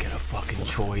just don't get a fucking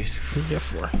choice. Yeah,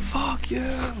 4. Fuck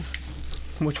yeah.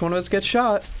 Which one of us gets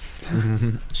shot?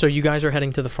 So you guys are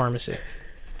heading to the pharmacy.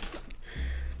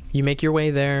 You make your way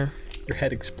there, Your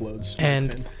head explodes.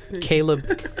 and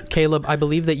Caleb, I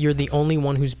believe that you're the only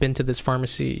one who's been to this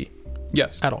pharmacy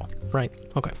Yes. at all, right?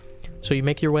 Okay. So you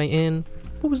make your way in.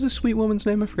 What was this sweet woman's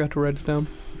name? I forgot to write it down.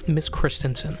 Miss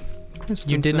Christensen.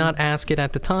 You did not ask it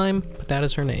at the time, but that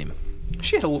is her name.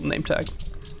 She had a little name tag.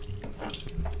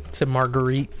 It's a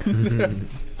Marguerite.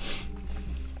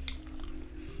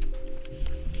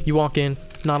 You walk in,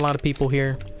 not a lot of people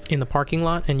here in the parking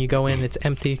lot, and you go in, it's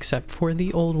empty except for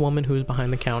the old woman who is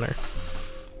behind the counter.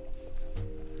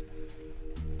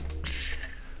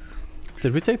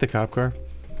 Did we take the cop car?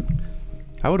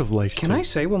 I would have liked to. Can I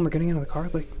say when we're getting out of the car,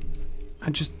 like, I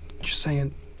just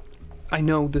saying, I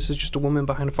know this is just a woman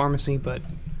behind a pharmacy, but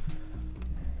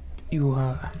you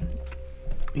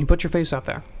put your face out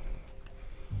there.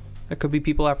 There could be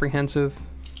people apprehensive,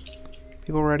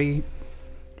 people ready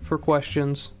for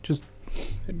questions. Just,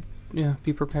 yeah,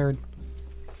 be prepared.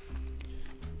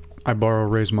 I borrow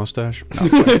Ray's mustache?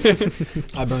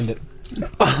 I burned it.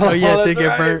 Oh yeah, it did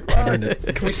get burnt. I burned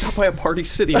it. Can we stop by a Party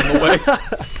City on the way?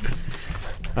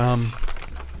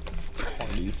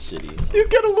 Party cities. You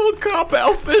get a little cop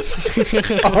outfit.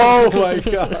 Oh my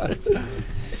god.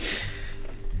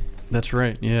 That's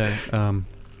right, yeah.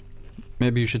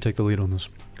 Maybe you should take the lead on this.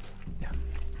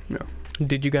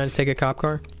 Did you guys take a cop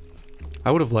car? I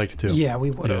would have liked to. Yeah,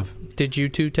 we would Yeah. have. Did you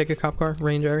two take a cop car,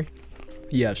 Ray and Jerry?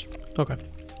 Yes. Okay.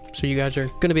 So you guys are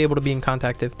going to be able to be in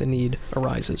contact if the need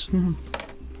arises. Mm-hmm.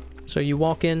 So you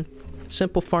walk in,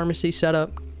 simple pharmacy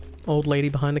setup, old lady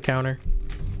behind the counter.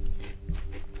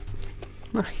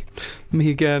 Me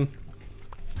again.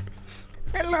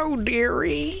 Hello,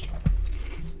 dearie.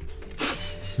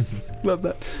 Love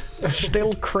that.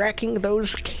 Still cracking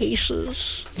those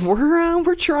cases?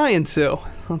 We're trying to.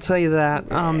 I'll tell you that.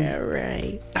 Yeah,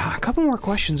 right. A couple more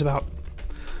questions about.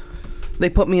 They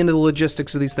put me into the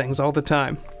logistics of these things all the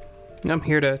time. I'm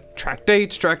here to track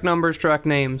dates, track numbers, track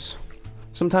names.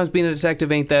 Sometimes being a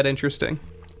detective ain't that interesting.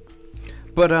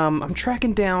 But I'm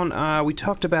tracking down. We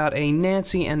talked about a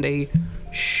Nancy and a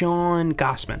Sean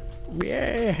Gossman.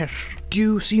 Yes.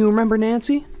 So you remember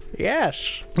Nancy?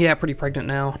 Yes. Yeah, pretty pregnant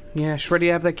now. Yeah, she's ready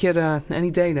to have that kid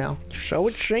any day now. So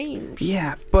it seems.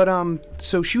 Yeah, but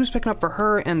so she was picking up for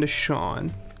her and a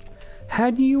Sean.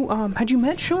 Had you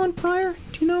met Sean prior?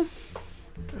 Do you know?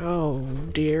 Oh,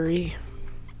 dearie.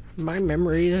 My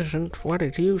memory isn't what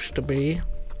it used to be.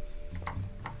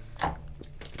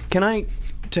 Can I,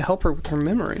 to help her with her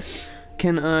memory,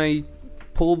 can I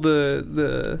pull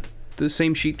the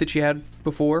same sheet that she had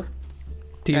before?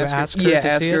 Do you ask her Yeah,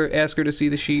 to see it? ask her to see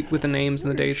the sheet with the names and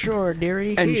the dates. Sure,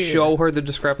 dearie. And here. show her the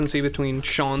discrepancy between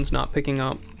Sean's not picking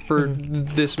up for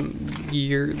this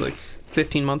year, like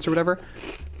 15 months or whatever.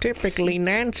 Typically,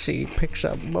 Nancy picks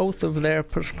up both of their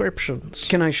prescriptions.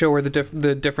 Can I show her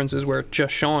the differences where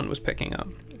just Sean was picking up?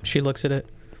 She looks at it.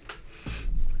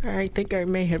 I think I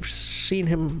may have seen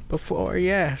him before,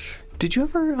 yes. Did you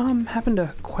ever happen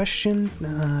to question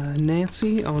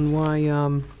Nancy on why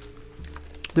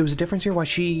there was a difference here? Why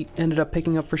she ended up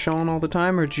picking up for Sean all the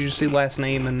time, or did you just see last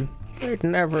name and? It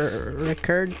never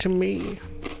occurred to me.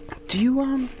 Do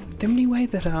you there any way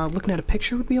that looking at a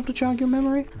picture would be able to jog your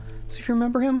memory? See if you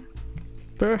remember him.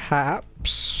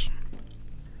 Perhaps.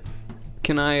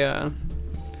 Can I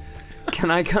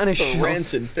kind of show?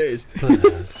 Rancid face.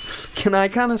 Can I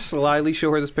kind of slyly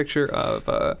show her this picture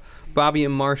of Bobby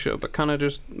and Marcia, but kind of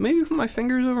just maybe put my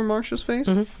fingers over Marcia's face?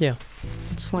 Yeah.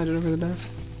 Slide it over the desk.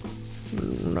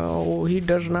 No, he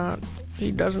does not.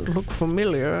 He doesn't look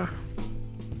familiar.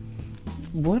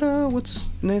 What's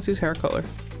Nancy's hair color?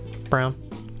 Brown.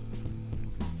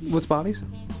 What's Bobby's?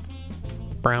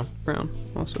 Brown. Brown,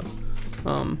 also.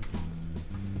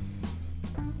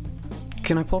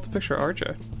 Can I pull up the picture of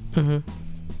RJ?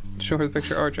 Mm-hmm. Show her the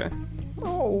picture of RJ.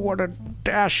 Oh, what a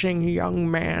dashing young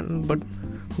man, but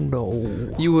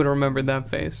no. You would have remembered that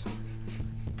face.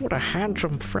 What a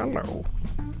handsome fellow.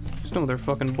 There's no other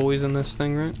fucking boys in this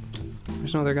thing, right?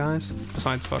 There's no other guys?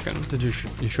 Besides fucking Did you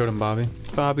you showed him Bobby?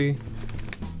 Bobby.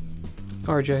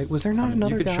 RJ. Was there not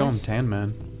another You could guy? show him Tan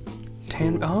Man.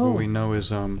 Tan... Who we know is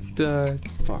the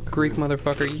fuck. Greek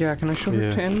motherfucker. Yeah, can I show her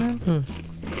Yeah. Tan Man?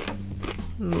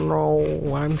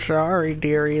 No, I'm sorry,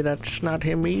 dearie. That's not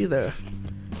him either.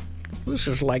 This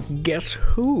is like Guess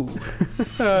Who?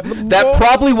 That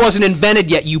probably wasn't invented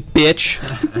yet, you bitch.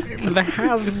 The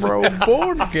Hasbro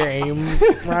board game.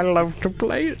 I love to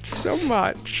play it so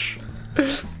much.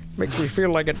 Makes me feel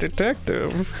like a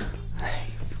detective.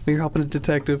 You're helping a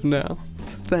detective now.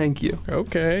 Thank you.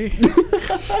 Okay.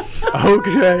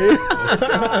 Okay.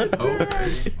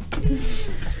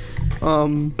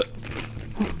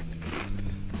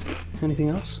 Anything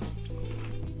else?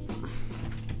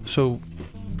 So,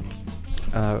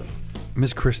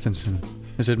 Miss Christensen.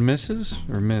 Is it Mrs.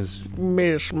 or Ms.?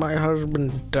 Miss, my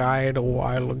husband died a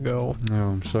while ago. No,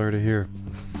 I'm sorry to hear.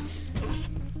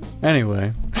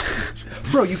 Anyway,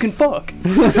 Bro, you can fuck.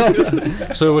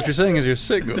 so what you're saying is you're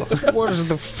single. It was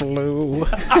the flu.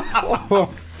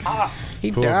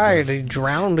 He Poor died. He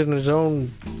drowned in his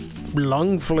own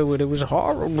lung fluid. It was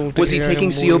horrible. Was he hear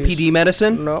taking him wheeze. COPD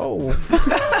medicine? No.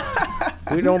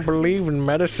 We don't believe in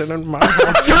medicine in my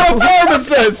house. You're a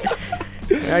pharmacist!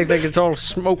 I think it's all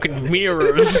smoke and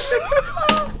mirrors.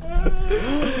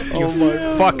 You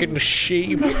fucking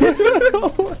sheep.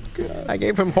 I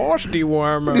gave him horse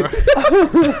dewormer.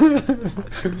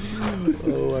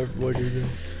 Oh, I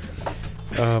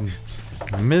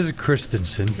fucking Ms.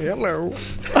 Christensen. Hello.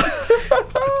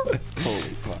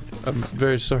 I'm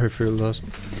very sorry for your loss.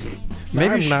 Maybe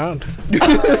Maybe I'm not.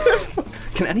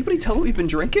 Can anybody tell we've been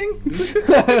drinking?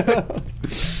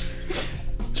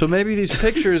 So maybe these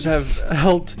pictures have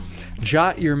helped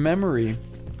jot your memory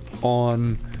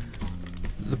on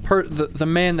the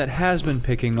man that has been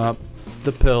picking up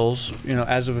the pills,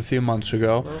 as of a few months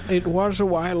ago. It was a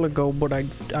while ago, but I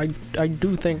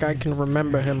do think I can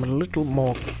remember him a little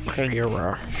more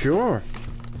clearer. Sure.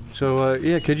 So,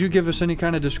 could you give us any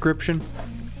kind of description?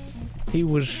 He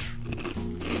was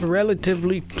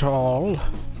relatively tall,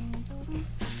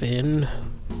 thin.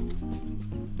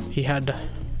 He had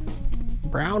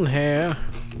brown hair.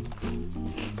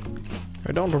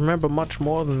 I don't remember much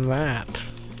more than that.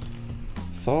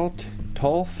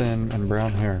 Tall, thin, and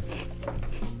brown hair.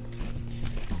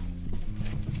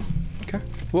 Okay.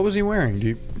 What was he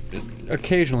wearing?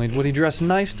 Occasionally, would he dress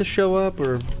nice to show up,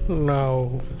 or?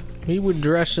 No. He would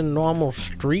dress in normal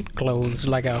street clothes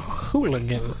like a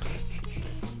hooligan.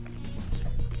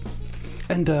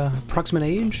 And, approximate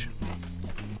age?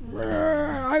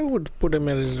 I would put him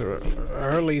in his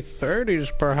early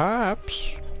 30s,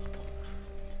 perhaps.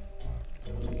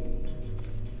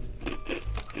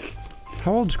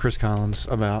 How old's Chris Collins?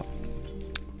 About?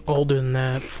 Older than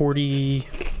that, 40,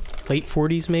 late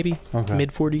 40s maybe, Okay.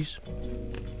 mid 40s.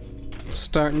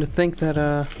 Starting to think that,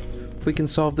 if we can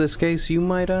solve this case, you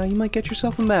might get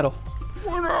yourself a medal.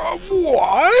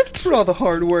 What? For all the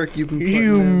hard work you've been putting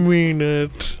You in. mean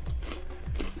it?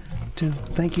 Dude,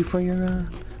 thank you for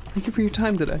your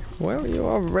time today. Well, you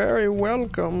are very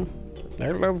welcome. I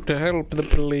love to help the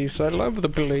police. I love the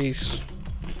police.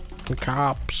 The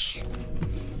cops.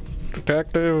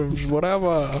 Detectives,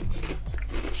 whatever.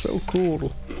 So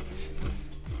cool.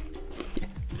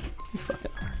 You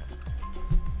fucking are.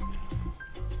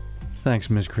 Thanks,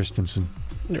 Ms. Christensen.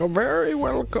 You're very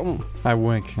welcome. I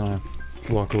wink and I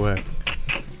walk away.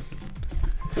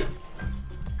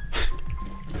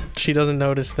 She doesn't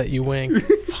notice that you wink.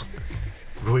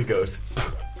 He goes.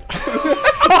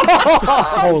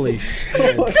 Holy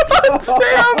shit.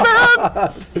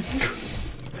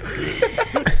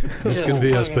 This could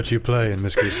be us, but you play,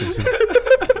 Miss Christensen.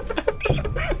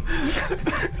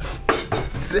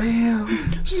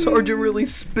 Damn. Sergeant really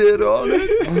spit on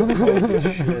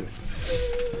it.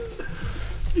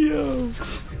 Yo.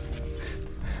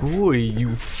 Boy,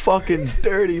 you fucking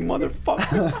dirty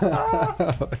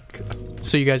motherfucker.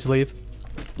 So you guys leave?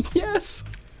 Yes.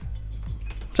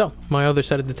 So, my other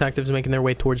set of detectives making their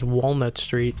way towards Walnut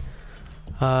Street.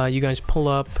 You guys pull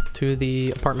up to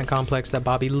the apartment complex that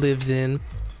Bobby lives in.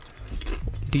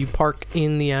 Do you park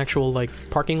in the actual,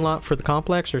 parking lot for the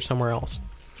complex or somewhere else?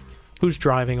 Who's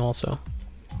driving also?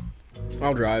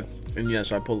 I'll drive. And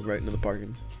yes, I pulled right into the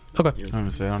parking. Okay. I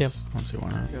don't see why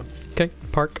not. Okay,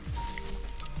 park.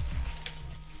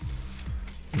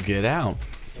 Get out.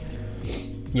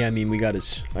 Yeah, I mean, we got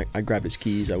his... I grabbed his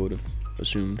keys, I would have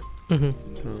assumed.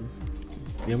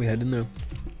 Mm-hmm. Yeah, we head in there.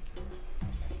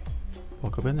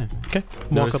 Walk up in there. Okay.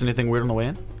 Notice anything weird on the way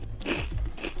in?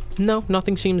 No,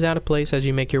 nothing seems out of place as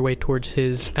you make your way towards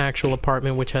his actual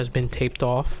apartment, which has been taped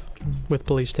off with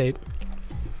police tape.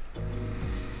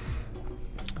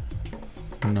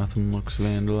 Nothing looks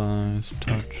vandalized,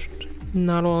 touched.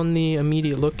 Not on the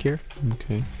immediate look here.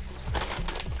 Okay.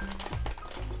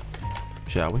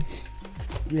 Shall we?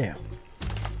 Yeah.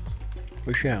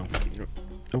 We shall.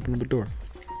 Open the door.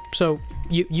 So,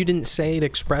 you didn't say it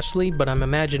expressly, but I'm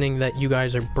imagining that you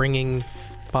guys are bringing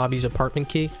Bobby's apartment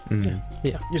key. Mm-hmm.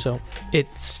 Yeah. So,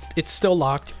 it's still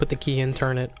locked. You put the key in,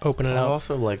 turn it, open it I'd up.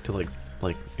 also like to,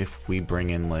 if we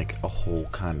bring in, a whole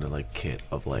kind of, kit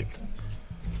of,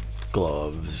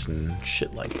 gloves and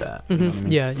shit like that. You know what I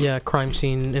mean? Yeah, crime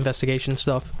scene investigation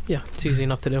stuff. Yeah, it's easy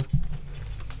enough to do.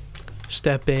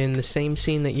 Step in, the same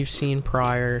scene that you've seen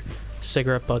prior,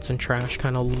 cigarette butts and trash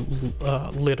kind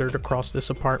of littered across this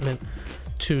apartment.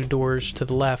 2 doors to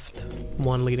the left,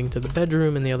 one leading to the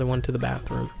bedroom and the other one to the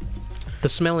bathroom. The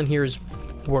smell in here is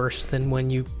worse than when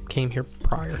you came here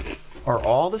prior. Are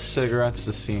all the cigarettes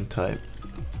the same type?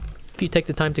 If you take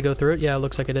the time to go through it, yeah, it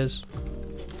looks like it is.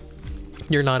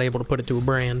 You're not able to put it to a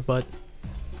brand, but...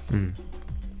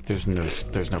 There's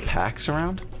no packs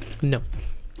around? No.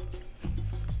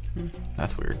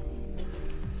 That's weird.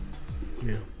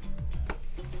 Yeah.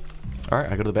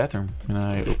 Alright, I go to the bathroom and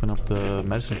I open up the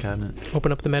medicine cabinet.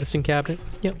 Open up the medicine cabinet.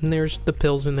 Yep, and there's the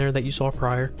pills in there that you saw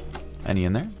prior. Any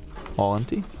in there? All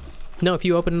empty? No, if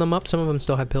you open them up, some of them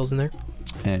still have pills in there.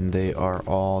 And they are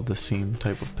all the same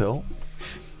type of pill?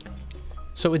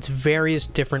 So it's various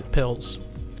different pills.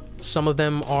 Some of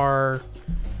them are...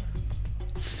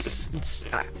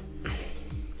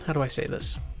 how do I say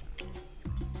this?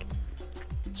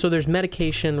 So there's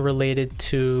medication related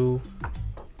to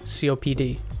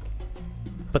COPD.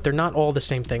 But they're not all the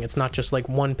same thing. It's not just like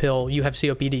one pill. You have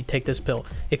COPD, take this pill.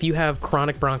 If you have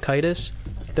chronic bronchitis,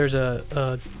 there's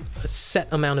a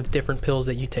set amount of different pills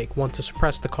that you take. One to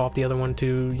suppress the cough, the other one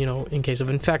to, in case of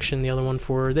infection, the other one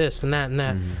for this and that and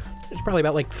that. There's probably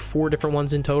about like 4 different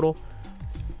ones in total.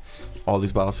 All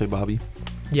these bottles say Bobby?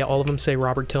 Yeah, all of them say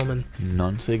Robert Tillman.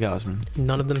 None say Gosman.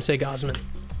 None of them say Gosman.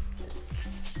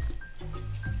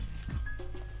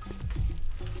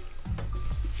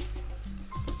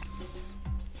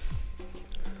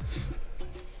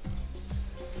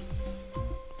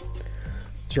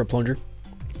 Is there a plunger?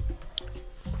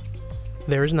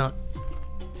 There is not.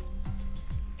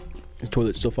 The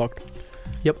toilet's still fucked?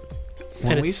 Yep.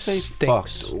 When and we it say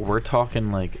stinks. fucked, we're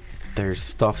talking like there's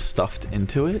stuff stuffed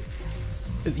into it?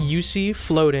 You see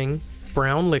floating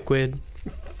brown liquid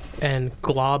and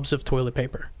globs of toilet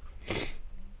paper.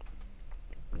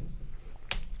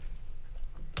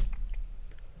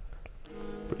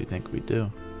 What do you think we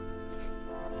do?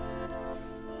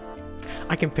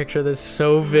 I can picture this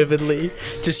so vividly.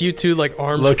 Just you two, like,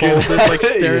 arms Looking- folded, like,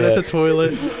 staring at Yeah. the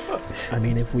toilet. I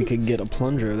mean, if we could get a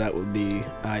plunger, that would be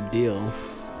ideal.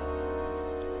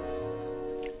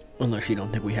 Unless you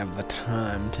don't think we have the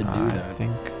time to do that. I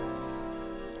think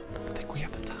we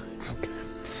have the time. Okay.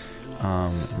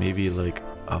 Maybe like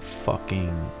a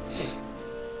fucking...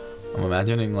 I'm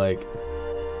imagining like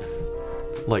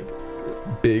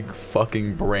big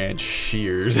fucking branch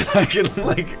shears and I can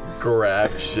like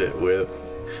grab shit with.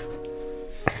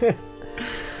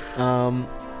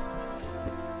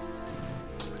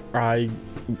 I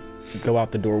go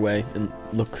out the doorway and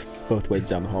look both ways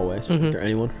down the hallways. Mhm. Is there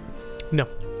anyone? No.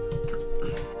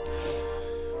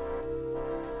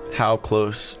 How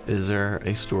close is there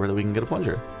a store that we can get a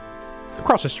plunger?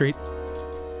 Across the street.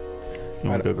 You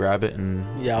want to go grab it and...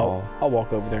 Yeah, I'll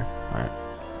walk over there. Alright.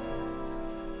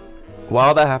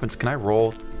 While that happens, can I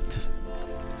roll just...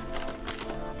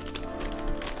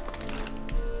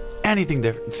 Anything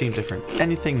different? Seem different?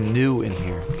 Anything new in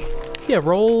here? Yeah,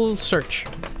 roll search.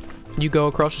 You go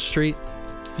across the street,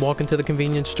 walk into the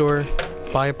convenience store,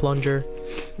 buy a plunger,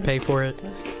 pay for it,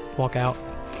 walk out.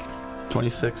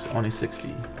 26 on a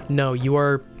 60. No, you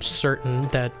are certain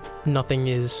that nothing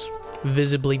is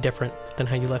visibly different than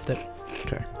how you left it.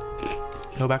 Okay.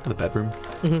 Go back to the bedroom.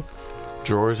 Mhm.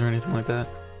 Drawers or anything like that?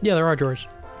 Yeah, there are drawers.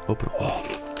 Open all.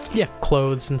 Yeah,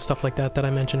 clothes and stuff like that I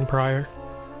mentioned prior.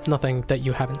 Nothing that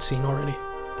you haven't seen already.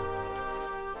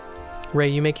 Ray,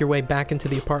 you make your way back into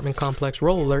the apartment complex.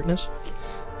 Roll alertness.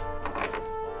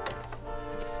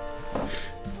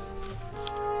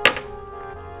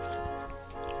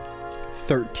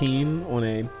 $13 on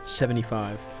a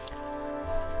 75.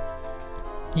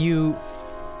 You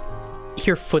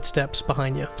hear footsteps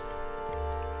behind you.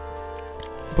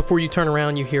 Before you turn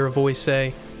around, you hear a voice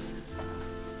say,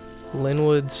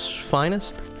 Linwood's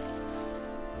finest?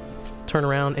 Turn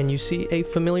around and you see a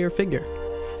familiar figure.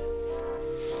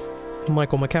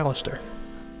 Michael McAllister.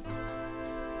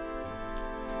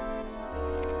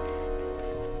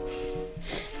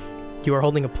 You are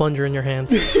holding a plunger in your hand.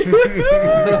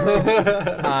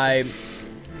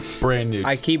 Brand new.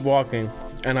 I keep walking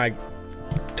and I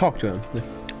talk to him.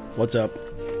 What's up?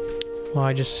 Well,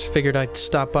 I just figured I'd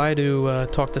stop by to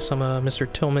talk to some of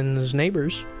Mr. Tillman's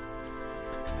neighbors.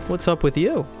 What's up with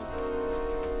you?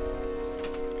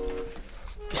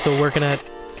 Still working at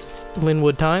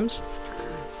Linwood Times?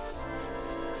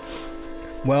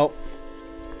 Well,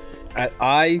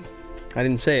 I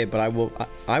didn't say it, but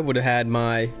I would have had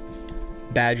my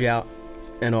badge out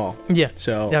and all. Yeah.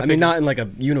 So Yeah, I I mean, figured. not in like a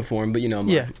uniform, but you know.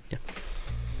 Yeah.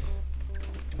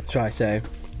 So I say,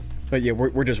 but yeah,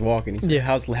 we're just walking. He said, Yeah.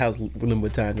 How's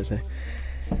Linwood Times? I say,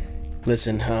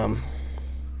 listen,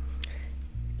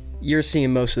 you're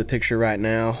seeing most of the picture right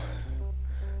now,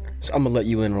 so I'm gonna let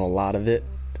you in on a lot of it,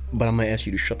 but I'm gonna ask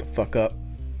you to shut the fuck up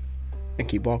and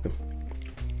keep walking.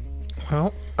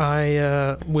 Well,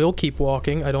 I will keep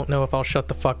walking. I don't know if I'll shut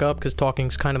the fuck up because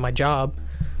talking's kind of my job,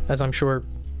 as I'm sure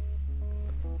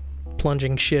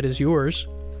plunging shit is yours.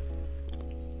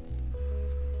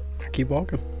 Keep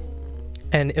walking.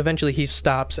 And eventually he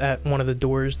stops at one of the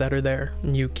doors that are there,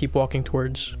 and you keep walking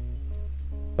towards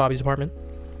Bobby's apartment.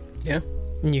 Yeah.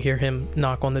 And you hear him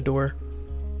knock on the door.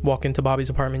 Walk into Bobby's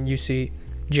apartment. You see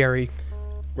Jerry.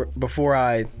 Before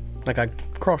I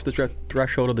cross the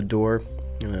threshold of the door,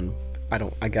 and I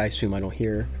assume I don't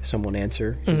hear someone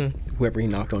answer. Whoever he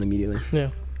knocked on immediately. Yeah.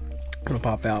 I'm gonna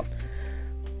pop out.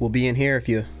 We'll be in here if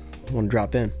you want to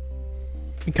drop in.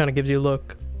 He kind of gives you a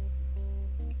look,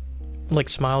 like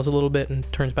smiles a little bit, and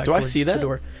turns back. Do I towards see that? the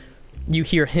door. You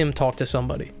hear him talk to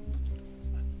somebody.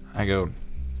 I go,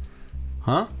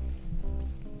 huh?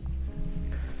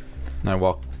 And I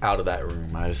walk out of that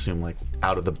room. I assume like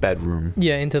out of the bedroom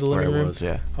Yeah, into the where living it room. was.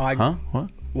 Yeah. I- Huh? What?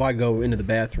 Why go into the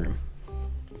bathroom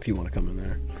if you want to come in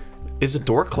there? Is the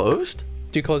door closed?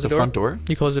 Do you close the The door? front door?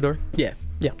 You close the door? Yeah.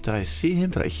 Did I see him?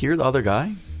 Did I hear the other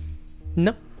guy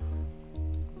No.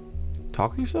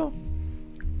 talking so?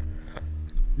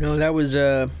 No, that was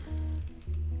that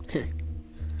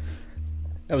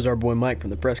was our boy Mike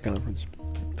from the press conference,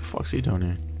 What the fuck's he doing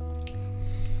here?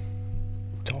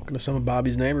 talking to some of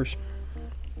Bobby's neighbors.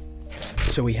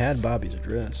 So we had Bobby's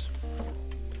address.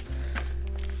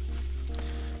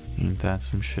 Ain't that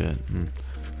some shit?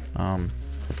 How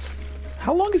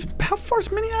far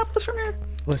is Minneapolis from here?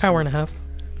 Listen, Hour and a half.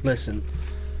 Listen,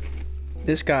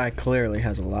 this guy clearly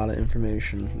has a lot of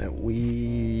information that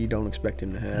we don't expect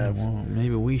him to have. Well,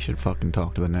 maybe we should fucking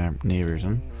talk to the neighbors,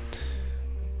 huh?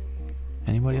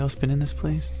 Anybody else been in this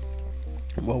place?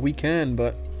 Well, we can,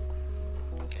 but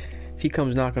if he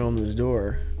comes knocking on this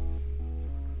door,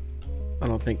 I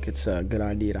don't think it's a good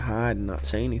idea to hide and not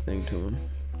say anything to him.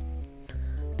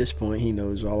 At this point, he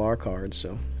knows all our cards,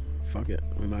 so fuck it.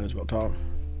 We might as well talk.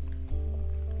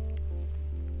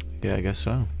 Yeah, I guess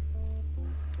so.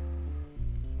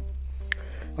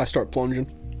 I start plunging.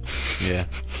 Yeah.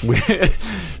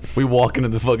 We walk into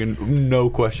the fucking no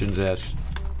questions asked.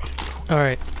 All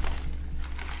right.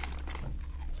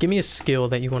 Give me a skill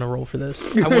that you want to roll for this.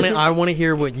 I want to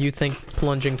hear what you think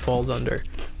plunging falls under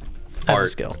as a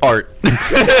skill. Art.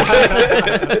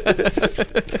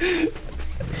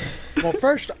 Well,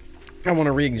 first, I want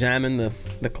to re-examine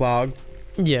the clog,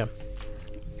 Yeah.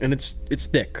 and it's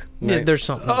thick. Yeah, Right? there's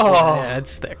something. Yeah,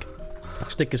 it's thick.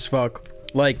 It's thick as fuck.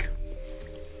 Like,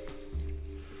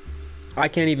 I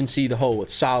can't even see the hole.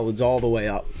 It's solids all the way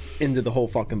up into the whole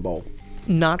fucking bowl.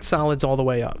 Not solids all the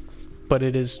way up, but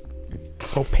it is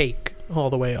opaque all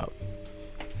the way up.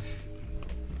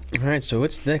 All right, so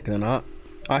it's thick. Then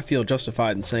I feel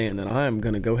justified in saying that I'm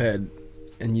gonna go ahead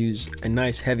and use a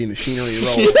nice heavy machinery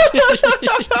roll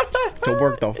to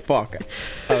work the fuck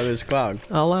out of this clog.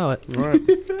 I'll allow it. All right,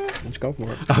 let's go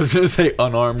for it. I was gonna say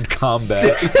unarmed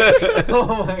combat.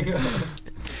 Oh my god.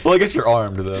 Well, I guess you're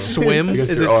armed though. Swim? I guess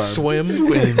Is you're it armed. swim?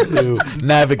 Swim too.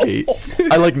 Navigate.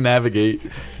 I like navigate.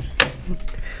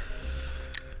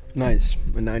 Nice,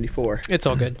 a 94. It's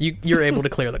all good. You're able to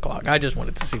clear the clog. I just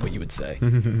wanted to see what you would say.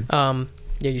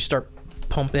 Yeah, you start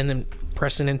pumping and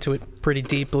pressing into it pretty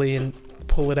deeply and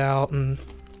pull it out and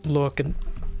look and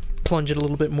plunge it a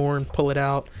little bit more and pull it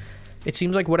out. It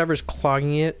seems like whatever's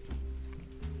clogging it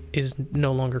is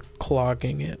no longer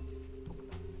clogging it.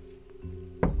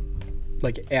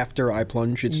 Like after I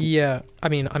plunge, it's Yeah, I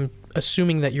mean, I'm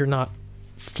assuming that you're not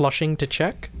flushing to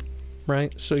check,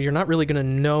 right? So you're not really going to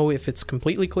know if it's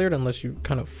completely cleared unless you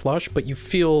kind of flush, but you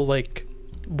feel like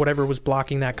whatever was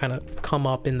blocking that kind of come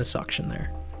up in the suction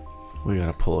there. We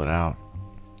gotta pull it out.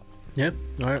 yeah.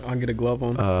 All right, I'll get a glove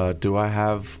on. Do I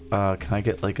have? Can I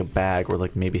get like a bag or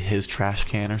like maybe his trash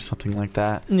can or something like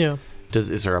that? Yeah.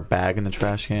 Is there a bag in the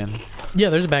trash can? Yeah,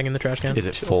 there's a bag in the trash can. Is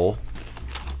it full?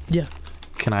 Yeah.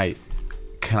 Can I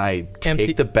Empty-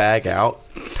 take the bag out,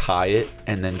 tie it,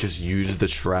 and then just use the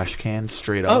trash can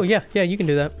straight up? Oh, yeah. Yeah, you can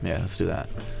do that. Yeah, let's do that.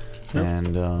 Yep.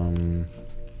 And I'm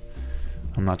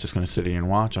not just gonna sit here and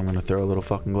watch. I'm gonna throw a little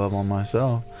fucking glove on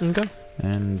myself Okay.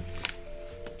 and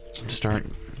start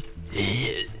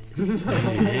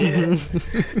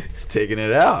taking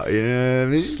it out. You know what I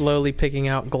mean? Slowly picking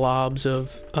out globs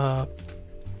of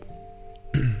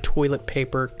toilet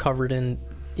paper covered in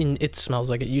it smells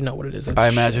like it. You know what it is. It's I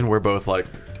imagine we're both like,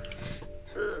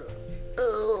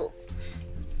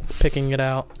 picking it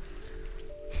out.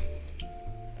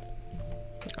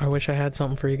 I wish I had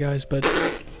something for you guys, but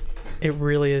it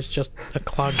really is just a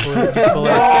clogged toilet. You pull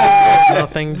out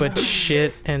nothing but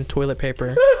shit and toilet paper.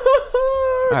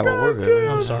 All right, well, we're good.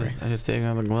 I'm sorry. I just take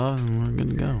out the gloves and we're good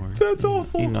to go. That's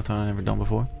awful. Eat nothing I've never done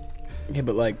before. Yeah,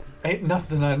 but like, Ain't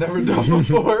nothing I've never done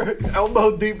before.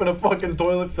 Elbow deep in a fucking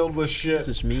toilet filled with what shit. does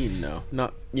this mean? No,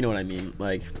 not. You know what I mean?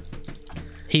 Like,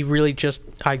 He really just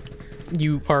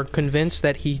you are convinced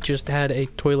that he just had a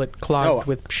toilet clogged Oh.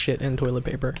 with shit and toilet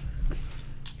paper.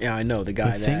 yeah, I know the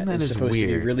guy The thing that that is is supposed to be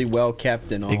weird- really well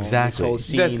kept and all. Exactly. This whole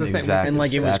scene, That's the thing. Exactly. and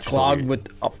like it was That's the clogged weird.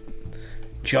 with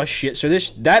just shit. So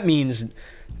that means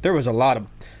there was a lot of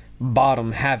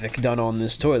bottom havoc done on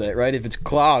this toilet, right? If it's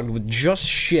clogged with just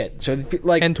shit, so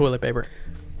like, And toilet paper.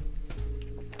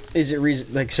 is it reason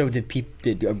like so?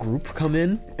 Did a group come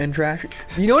in and trash it?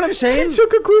 You know what I'm saying?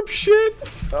 Took a group shit.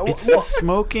 It's the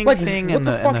smoking like, thing what and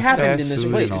the the, fuck and the happened fast in this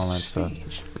food place? and all that stuff.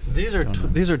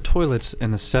 These are toilets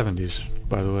in the 70s,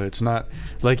 by the way. It's not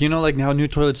like, you know, like how new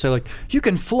toilets say like you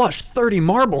can flush 30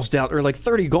 marbles down or like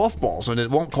 30 golf balls and it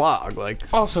won't clog. Like,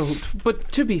 Also, but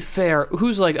to be fair,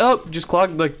 who's like, oh, just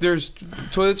clogged? Like, there's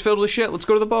toilets filled with shit. Let's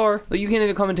go to the bar. Like, you can't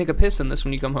even come and take a piss in this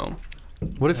when you come home.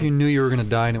 what if you knew you were gonna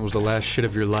die and it was the last shit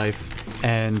of your life,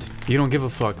 and you don't give a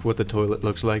fuck what the toilet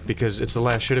looks like because it's the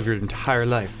last shit of your entire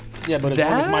life? Yeah, but as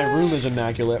long as my room is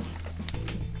immaculate.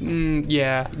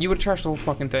 Yeah, you would have trashed the whole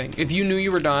fucking thing. If you knew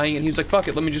you were dying and he was like, fuck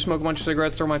it, let me just smoke a bunch of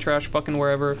cigarettes, throw my trash fucking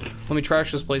wherever, let me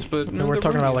trash this place. But no, And we're the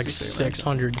talking room about like needs to stay right.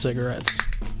 600 cigarettes.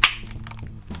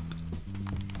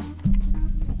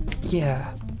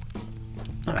 Yeah.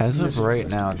 As of right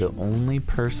now, the only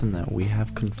person that we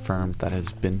have confirmed that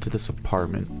has been to this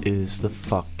apartment is the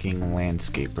fucking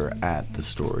landscaper at the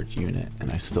storage unit,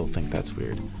 and I still think that's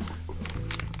weird.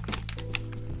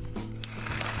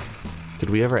 Did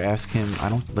we ever ask him?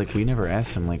 We never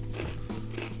asked him, like,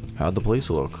 how'd the place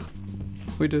look?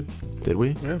 We did. Did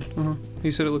we? Yeah.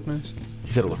 He said it looked nice.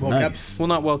 He said it looked Well nice. Well,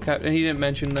 not well kept, and he didn't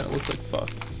mention that it looked like fuck.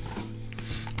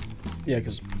 Yeah,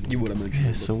 because you would have mentioned.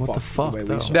 Yeah, it so would what the fuck, way we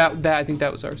though? saw it. That I think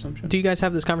that was our assumption. Do you guys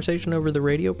have this conversation over the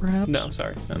radio, perhaps? No,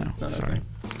 sorry. No, not sorry. okay.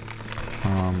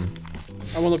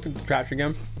 I want to look at the trash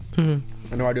again. Mhm.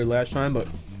 I know I did last time, but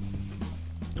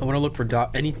I want to look for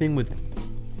anything with.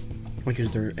 Like,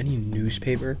 is there any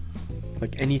newspaper?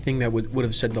 Like anything that would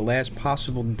have said the last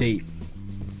possible date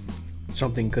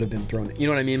something could have been thrown. You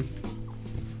know what I mean?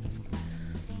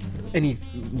 Any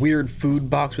weird food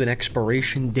box with an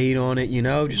expiration date on it, you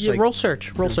know? Just Yeah, like, roll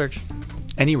search. Roll search.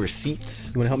 Any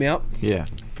receipts? you want to help me out? Yeah.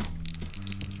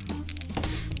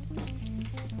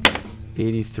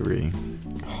 83.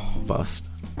 Bust.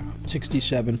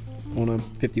 67 on a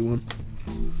 51.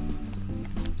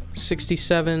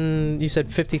 67. You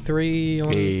said 53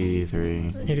 on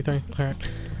 83. 83. All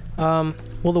right.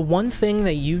 Well, the one thing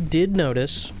that you did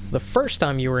notice the first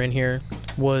time you were in here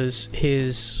was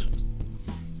his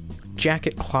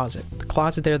jacket closet. The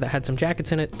closet there that had some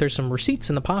jackets in it. There's some receipts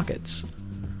in the pockets.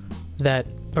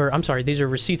 I'm sorry, these are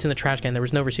receipts in the trash can. There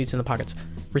was no receipts in the pockets.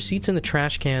 Receipts in the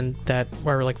trash can that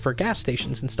were like for gas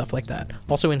stations and stuff like that.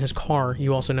 Also in his car,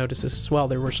 you also noticed this as well.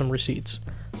 There were some receipts.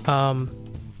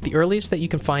 The earliest that you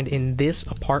can find in this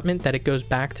apartment that it goes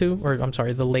back to, or I'm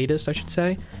sorry, the latest I should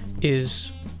say,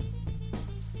 is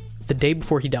the day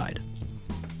before he died.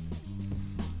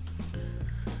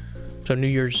 So New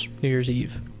Year's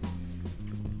Eve.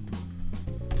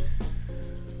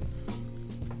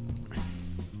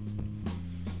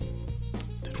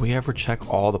 Did we ever check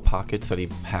all the pockets that he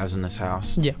has in this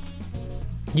house? Yeah.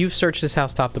 You've searched this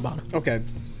house top to bottom. Okay,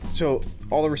 so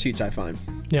all the receipts I find,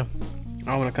 Yeah.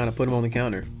 I want to kind of put them on the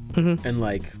counter Mm-hmm. and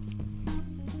like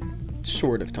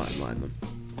sort of timeline them.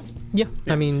 Yeah.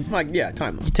 I mean, Like, yeah,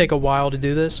 timeline. you take a while to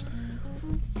do this.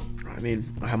 I mean,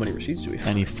 how many receipts do we find?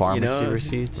 Any pharmacy You know?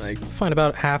 receipts? Like, Find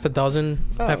about half a dozen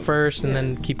at first, and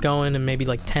then keep going, and maybe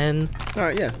like 10. all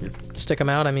right, yeah. Stick them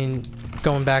out. I mean,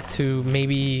 going back to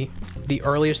maybe the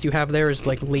earliest you have there is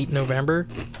like late November.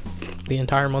 The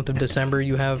entire month of December,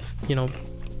 you have,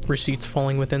 receipts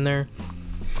falling within there.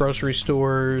 Grocery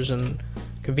stores and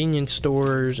convenience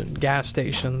stores and gas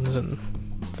stations and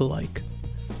the like.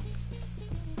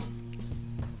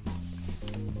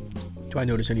 Do I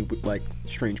notice any like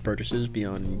strange purchases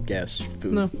beyond gas,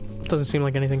 food? No, doesn't seem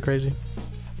like anything crazy.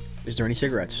 Is there any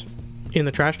cigarettes? In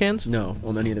the trash cans? No,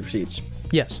 on any of the receipts.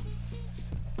 Yes.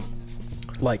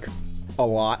 Like a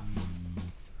lot.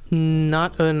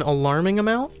 Not an alarming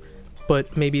amount,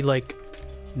 but maybe like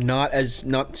Not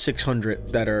 600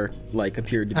 that are like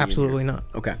appeared to be. in absolutely here. not.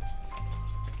 Okay.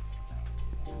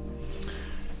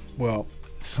 Well,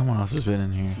 Someone else has been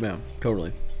in here. yeah,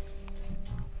 totally.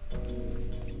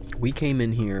 We came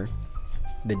in here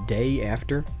the day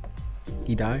after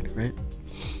he died, right?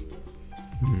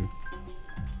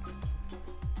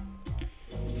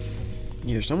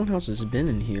 Either someone else has been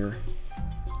in here.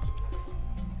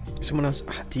 Someone else.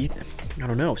 I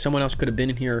don't know. Someone else could have been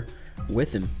in here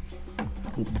with him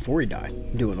before he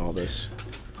died, doing all this.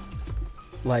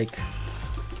 Like,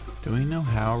 Do we know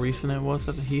how recent it was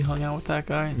that he hung out with that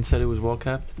guy and said it was well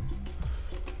kept?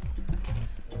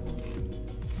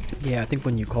 yeah, I think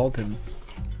when you called him,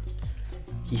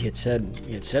 he had said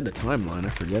the timeline. I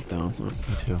forget though. Me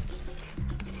too.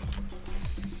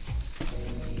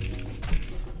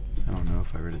 I don't know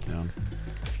if I wrote it down.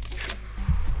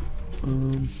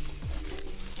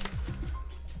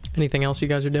 Anything else you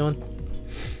guys are doing?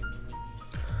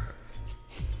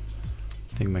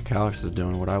 I think McAllister's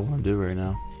doing what I want to do right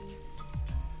now.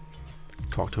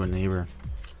 Talk to a neighbor.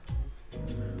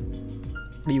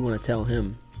 What do you want to tell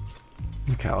him?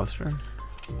 McAllister?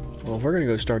 Well, if we're gonna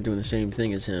go start doing the same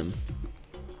thing as him,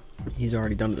 he's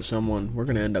already done it to someone. We're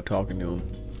gonna end up talking to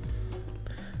him.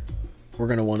 We're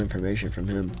gonna want information from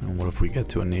him. And what if we get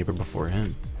to a neighbor before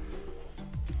him?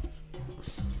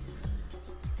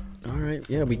 All right,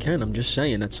 yeah, we can. I'm just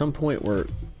saying, at some point we're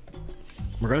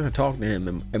gonna talk to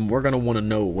him, and we're gonna want to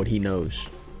know what he knows.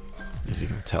 Is he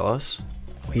gonna tell us?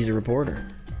 He's a reporter.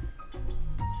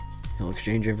 He'll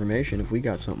exchange information if we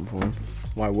got something for him.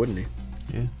 Why wouldn't he?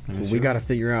 Yeah. I guess We you're got to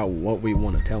figure out what we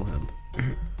want to tell him.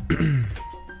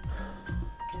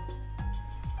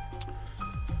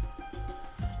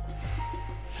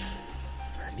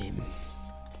 I mean,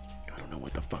 I don't know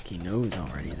what the fuck he knows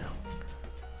already,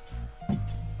 though.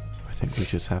 I think we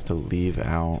just have to leave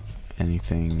out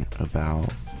anything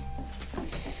about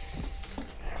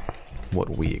what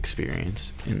we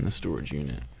experienced in the storage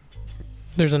unit.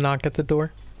 There's a knock at the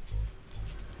door.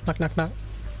 Knock, knock, knock.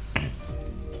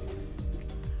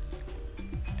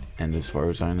 And as far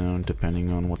as I know,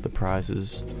 depending on what the prize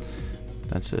is,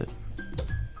 that's it.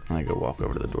 I go walk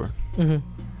over to the door,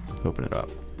 open it up.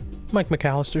 Mike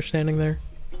McAllister standing there.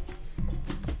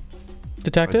 A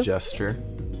Detective? gesture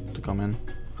to come in.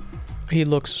 He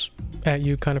looks at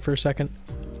you kind of for a second.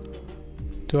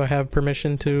 Do I have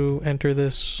permission to enter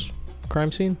this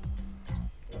crime scene?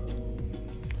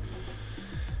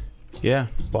 Yeah,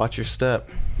 watch your step.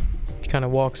 He kind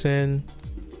of walks in,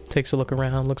 takes a look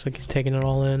around, looks like he's taking it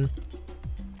all in.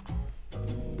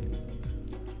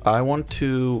 I want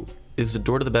to... Is the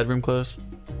door to the bedroom closed?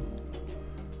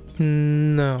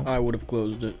 No. I would have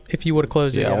closed it. If you would have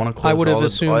closed it, I want to close I would have all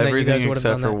assumed that you everything guys would have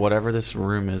except done for that. whatever this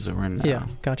room is that we're in now. Yeah,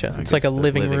 gotcha. I It's like a guess the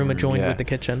living room adjoined yeah. with the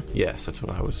kitchen. Yes, that's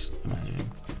what I was imagining.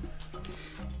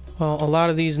 Well, a lot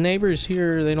of these neighbors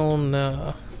here, they don't,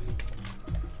 a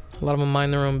lot of them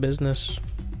mind their own business.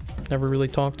 Never really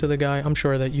talk to the guy. I'm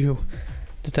sure that you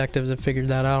detectives have figured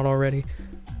that out already.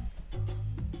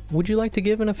 Would you like to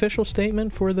give an official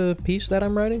statement for the piece that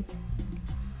I'm writing?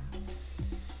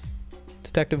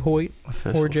 Detective Hoyt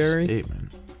Official or Jerry?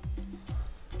 statement.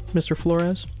 Mr.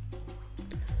 Flores?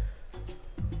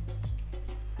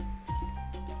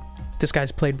 This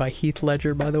guy's played by Heath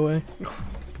Ledger, by the way.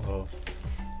 Whoa.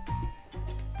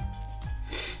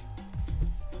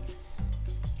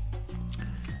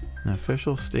 An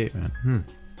official statement.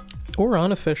 Or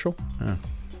unofficial.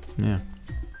 Yeah.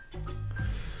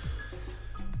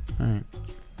 Alright.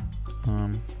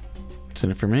 What's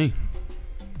in it for me?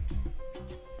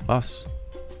 Us.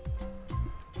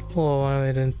 Well, I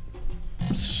didn't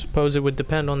suppose it would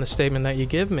depend on the statement that you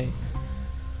give me.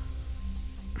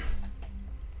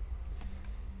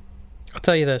 I'll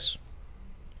tell you this.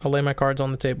 I'll lay my cards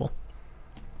on the table.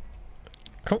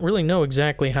 I don't really know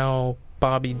exactly how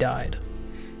Bobby died.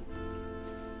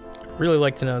 I'd really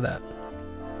like to know that.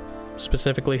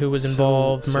 Specifically who was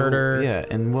involved, murder. Yeah,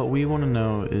 and what we want to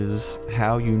know is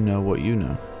how you know what you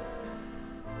know.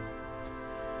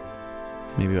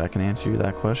 Maybe I can answer you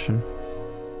that question.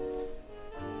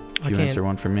 If you answer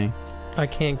one for me. I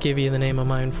can't give you the name of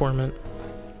my informant.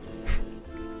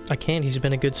 I can't. He's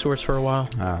been a good source for a while.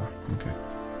 Ah, okay.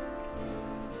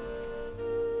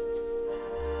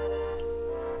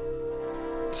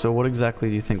 So what exactly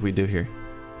do you think we do here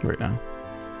right now?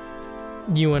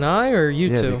 You and I, or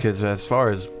you two? Yeah, because as far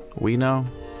as we know,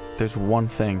 there's one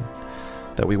thing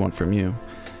that we want from you.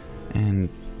 And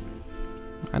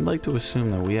I'd like to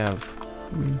assume that we have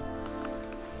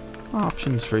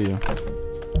options for you.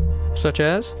 Such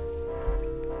as?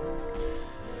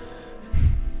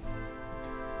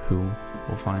 Who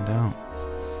will find out?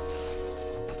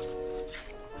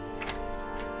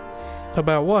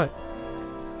 About what?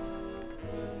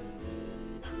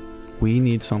 We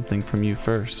need something from you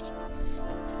first.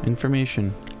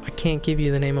 Information. I can't give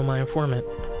you the name of my informant.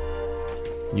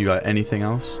 You got anything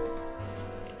else?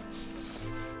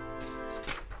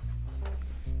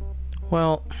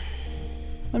 Well,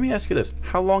 Let me ask you this.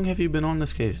 How long have you been on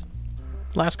this case?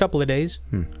 last couple of days.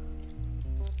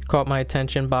 Caught my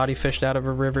attention. Body fished out of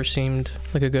a river seemed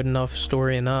like a good enough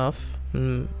story enough.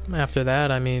 And after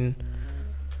that, I mean,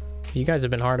 you guys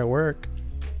have been hard at work.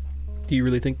 Do you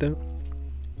really think that?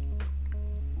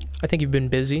 I think you've been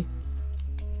busy.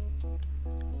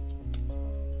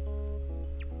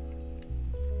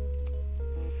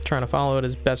 Trying to follow it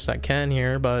as best I can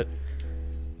here, but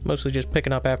mostly just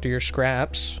picking up after your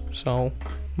scraps. So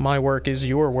my work is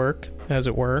your work, as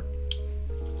it were.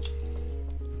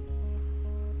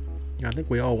 I think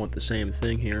we all want the same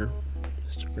thing here.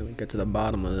 Just to really get to the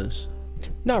bottom of this.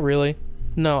 Not really.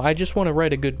 No, I just want to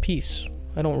write a good piece.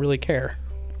 I don't really care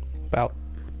about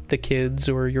the kids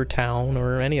or your town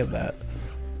or any of that.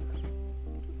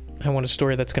 I want a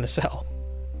story that's going to sell.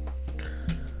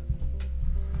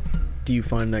 Do you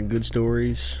find that good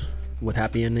stories with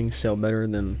happy endings sell better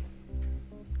than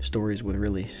stories with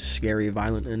really scary,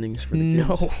 violent endings for the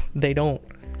kids? No, they don't.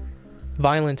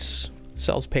 Violence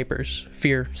sells papers.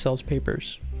 Fear sells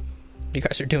papers. You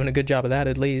guys are doing a good job of that,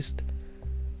 at least.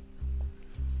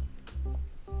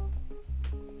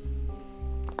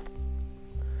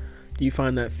 Do you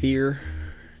find that fear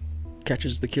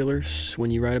catches the killers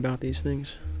when you write about these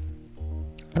things?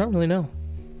 I don't really know.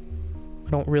 I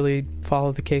don't really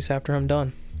follow the case after I'm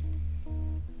done.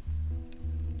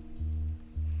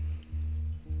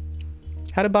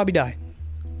 How did Bobby die?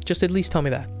 Just at least tell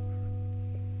me that.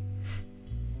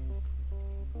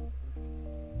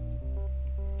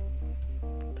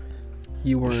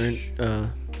 You weren't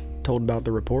told about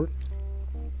the report?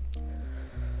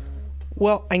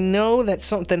 Well, I know that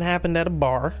something happened at a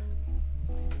bar.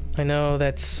 I know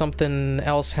that something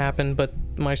else happened, but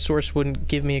my source wouldn't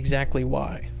give me exactly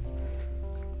why.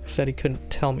 Said he couldn't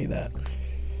tell me that.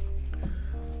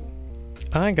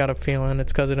 I got a feeling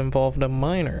it's because it involved a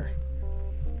minor.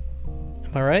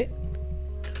 Am I right?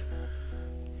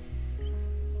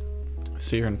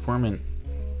 So your informant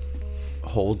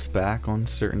holds back on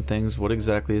certain things. What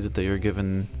exactly is it that you're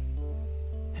giving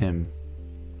him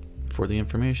for the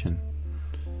information?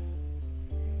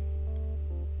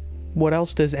 What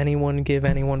else does anyone give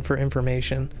anyone for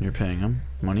information? You're paying him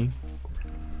money?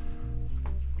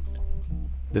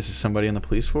 This is somebody in the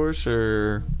police force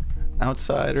or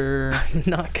outsider? I'm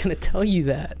not gonna tell you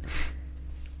that.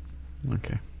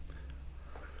 Okay.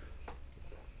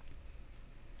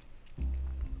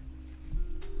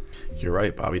 You're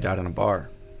right, Bobby died in a bar.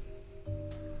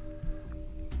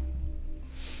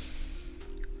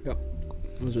 Yep.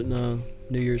 Was it New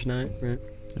Year's night, right?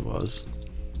 It was.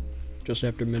 Just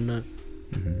after midnight.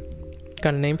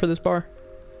 Got a name for this bar?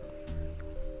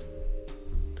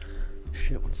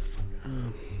 Shit, what's this?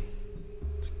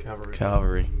 It's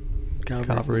Cavalry.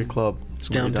 Cavalry Club. It's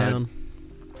Where he died. downtown.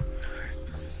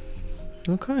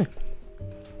 Okay.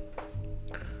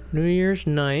 New Year's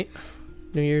night.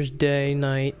 New Year's Day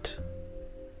night.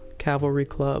 Cavalry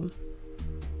Club.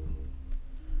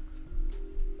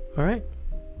 Alright.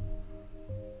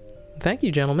 Thank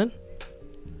you, gentlemen.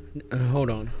 Hold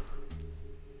on.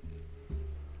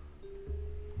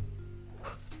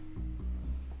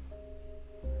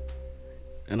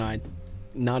 And I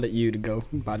nod at you to go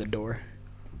by the door.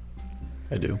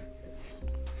 I do.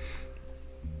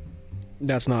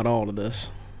 That's not all of this.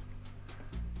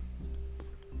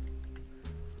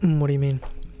 What do you mean?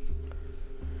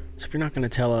 So if you're not going to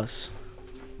tell us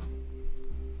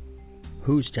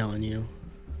who's telling you,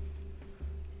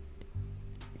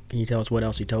 can you tell us what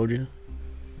else he told you?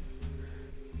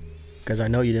 Because I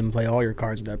know you didn't play all your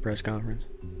cards at that press conference.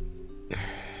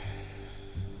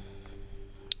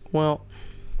 Well,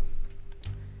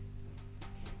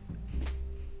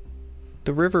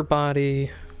 the river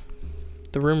body,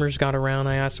 the rumors got around.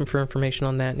 I asked him for information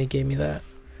on that, and he gave me that.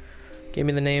 Gave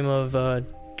me the name of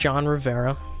John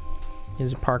Rivera.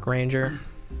 He's a park ranger.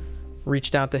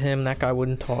 Reached out to him. That guy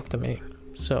wouldn't talk to me.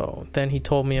 So then he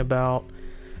told me about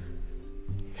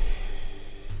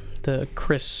the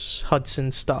Chris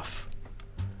Hudson stuff.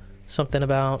 Something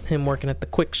about him working at the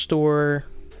Quick Store.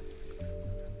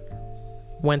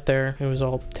 Went there. It was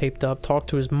all taped up. Talked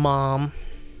to his mom.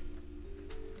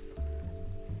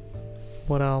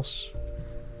 What else?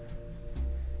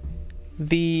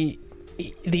 The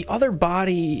other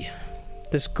body,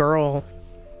 this girl,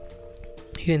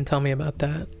 he didn't tell me about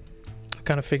that. I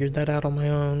kind of figured that out on my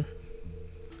own.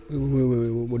 Wait,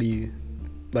 what do you...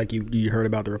 Like you heard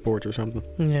about the reports or something?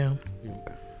 Yeah.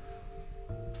 Okay.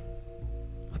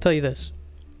 I'll tell you this.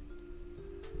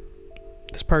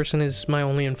 This person is my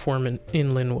only informant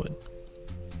in Linwood.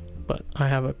 But I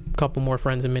have a couple more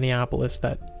friends in Minneapolis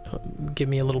that give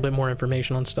me a little bit more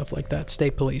information on stuff like that.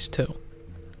 State police, too.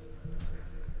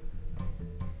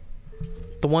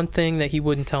 The one thing that he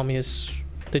wouldn't tell me is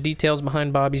the details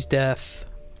behind Bobby's death.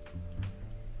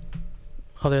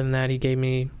 Other than that, he gave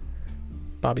me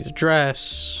Bobby's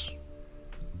address,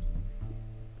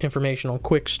 information on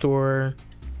Quick Store,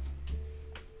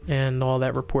 and all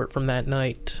that report from that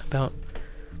night about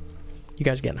you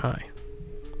guys getting high.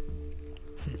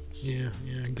 Yeah,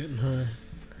 getting high.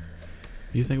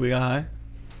 You think we got high?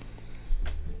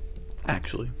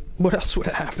 Actually. What else would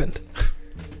have happened?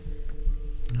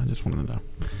 I just wanted to know.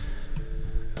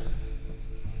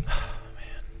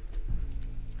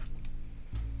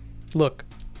 Look,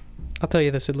 I'll tell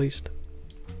you this at least.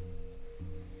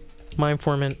 My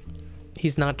informant,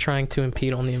 he's not trying to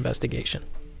impede on the investigation.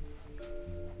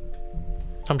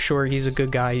 I'm sure he's a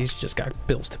good guy, he's just got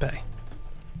bills to pay.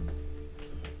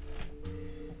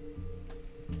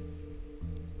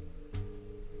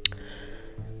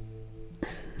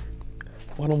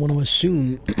 Well, I don't want to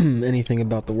assume anything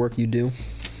about the work you do.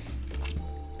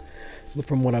 But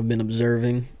from what I've been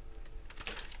observing,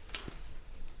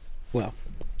 well,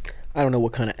 I don't know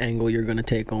what kind of angle you're going to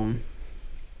take on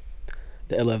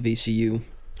the LFVCU.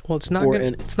 Well, it's not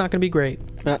gonna be great.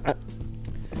 I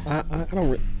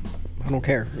don't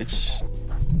care.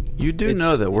 You do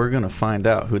know that we're gonna find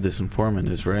out who this informant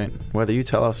is, right? Whether you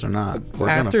tell us or not, we're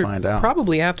gonna find out.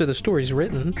 Probably after the story's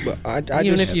written. But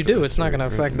Even if you do, it's not gonna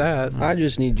affect that. I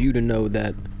just need you to know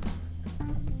that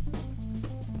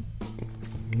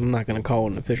I'm not gonna call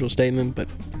it an official statement, but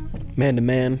man to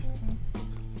man,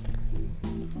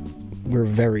 we're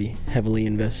very heavily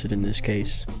invested in this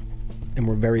case, and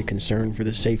we're very concerned for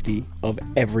the safety of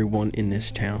everyone in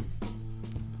this town.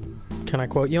 Can I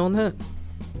quote you on that?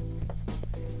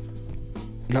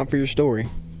 Not for your story.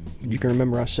 You can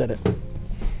remember I said it.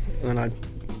 And I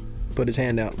put his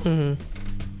hand out. Mm-hmm.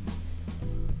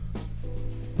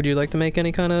 Would you like to make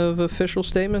any kind of official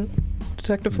statement,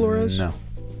 Detective Flores? No. I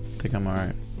think I'm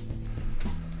alright.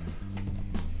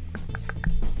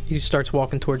 He starts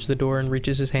walking towards the door and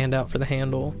reaches his hand out for the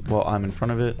handle. Well, I'm in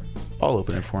front of it. I'll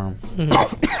open it for him.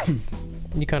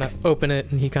 Mm-hmm. You kind of open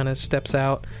it and he kind of steps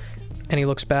out and he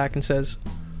looks back and says,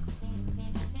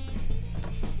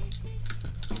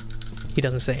 he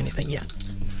doesn't say anything yet.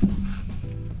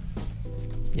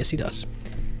 Yes, he does.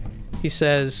 He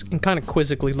says, and kind of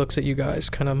quizzically looks at you guys,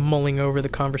 kind of mulling over the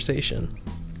conversation.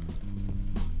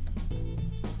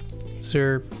 Is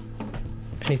there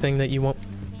anything that you want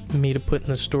me to put in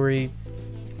the story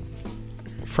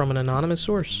from an anonymous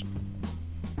source?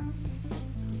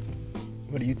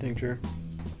 What do you think, Jer?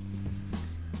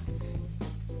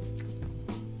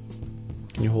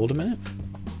 Can you hold a minute?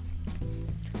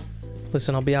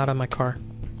 Listen, I'll be out on my car.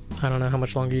 I don't know how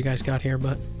much longer you guys got here,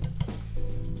 but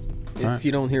If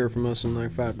you don't hear from us in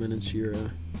like 5 minutes, you're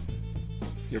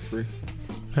free.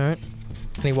 all right.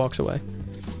 And he walks away.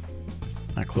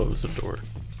 I close the door.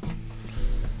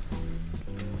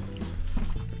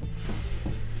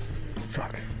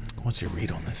 Fuck. What's your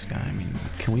read on this guy? I mean,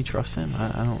 can we trust him?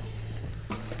 I don't...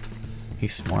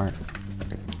 He's smart.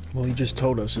 Well, he just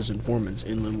told us his informant's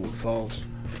in Linwood Falls.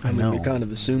 I mean, know. we kind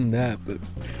of assumed that, but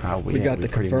we got the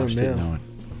pretty confirmed much didn't now.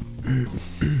 know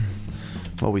it.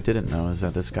 What we didn't know is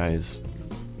that this guy is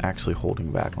actually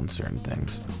holding back on certain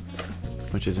things,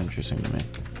 which is interesting to me.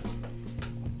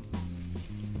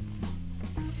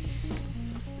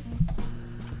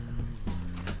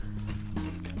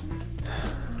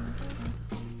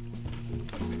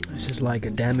 This is like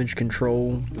a damage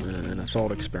control and an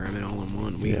assault experiment all in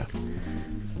one. Yeah.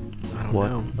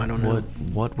 I don't know.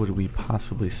 What would we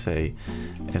possibly say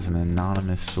as an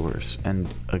anonymous source?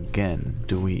 And again,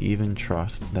 do we even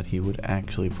trust that he would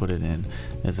actually put it in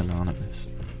as anonymous?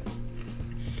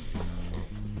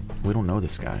 We don't know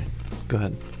this guy. Go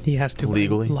ahead. He has to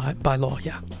Legally? by law,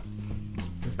 yeah.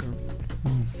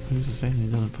 Who's to say he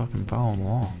doesn't fucking follow the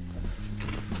law?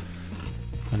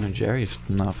 I know Jerry's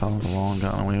not following the law and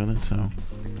gotten away with it, so...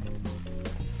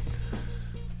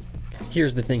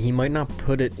 Here's the thing, he might not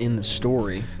put it in the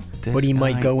story, This but he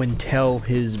might guy- go and tell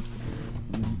his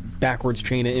backwards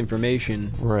chain of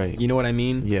information. Right. You know what I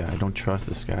mean? Yeah, I don't trust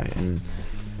this guy, and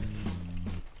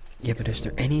Yeah, but is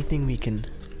there anything we can...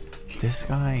 this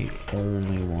guy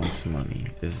only wants money,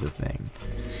 is the thing.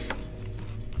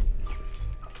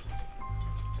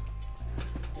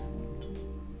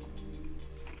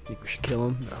 Think we should kill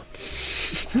him?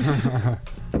 No.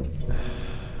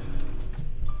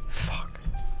 Fuck.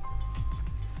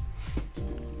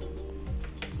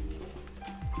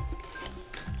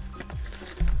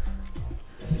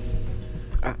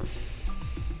 I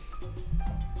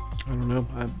don't know.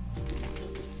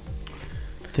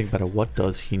 Think about it, what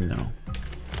does he know?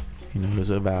 He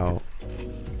knows about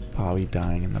Bobby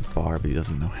dying in the bar, but he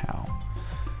doesn't know how.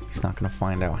 He's not gonna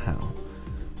find out how.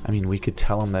 I mean, we could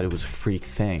tell him that it was a freak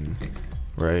thing,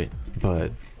 right?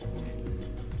 But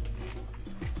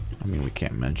I mean, we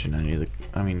can't mention any of the.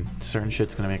 I mean, certain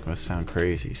shit's gonna make us sound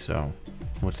crazy. So,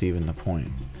 what's even the point?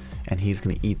 And he's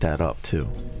gonna eat that up too.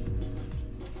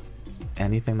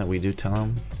 Anything that we do tell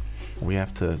him, we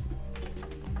have to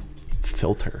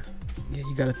filter. Yeah,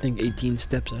 you gotta think 18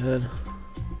 steps ahead.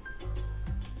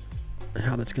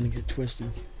 How that's gonna get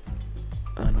twisted,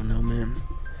 I don't know, man.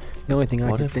 The only thing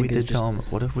I can think is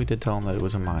just... What if we did tell him that it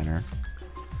was a minor,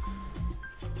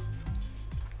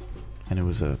 and it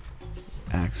was a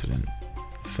accident,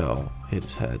 fell, hit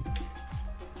his head?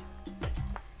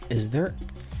 Is there...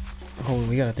 Hold on,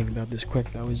 we gotta think about this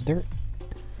quick though. Is there...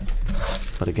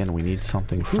 But again, we need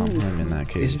something from him in that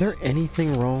case. Is there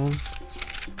anything wrong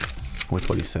with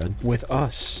what he said? With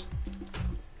us?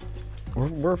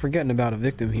 We're forgetting about a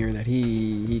victim here that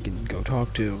he can go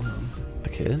talk to. The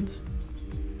kids?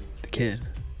 The kid.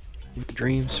 With the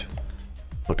dreams.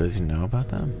 But does he know about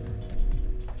them?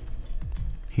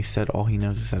 He said all he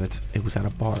knows is that it was at a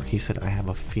bar. He said, I have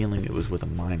a feeling it was with a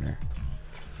minor.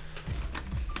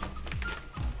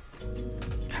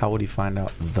 How would he find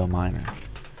out the minor?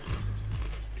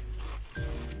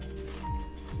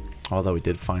 Although he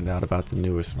did find out about the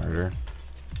newest murder.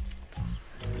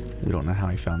 We don't know how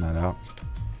he found that out.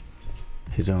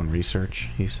 His own research,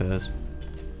 he says.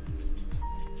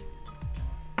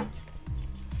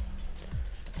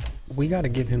 We gotta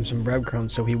give him some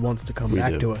breadcrumbs so he wants to come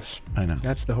back to us. I know.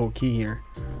 That's the whole key here.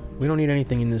 We don't need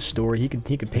anything in this story. He could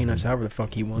paint us however the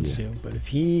fuck he wants to. But if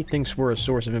he thinks we're a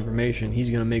source of information, he's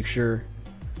gonna make sure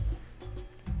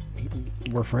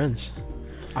we're friends.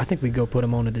 I think we go put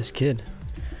him onto this kid.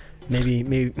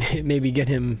 Maybe get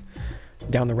him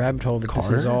down the rabbit hole that Carter?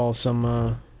 This is all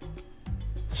some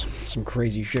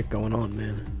crazy shit going on,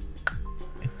 man.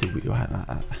 I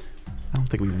don't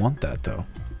think we want that though.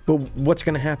 But what's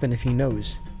gonna happen if he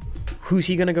knows? Who's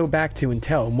he gonna go back to and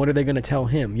tell? And what are they gonna tell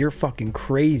him? You're fucking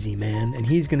crazy, man. And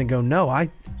he's gonna go, no, I'm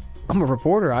a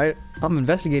reporter. I'm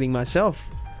investigating myself.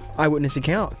 Eyewitness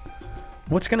account.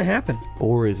 What's gonna happen?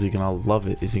 Or is he gonna love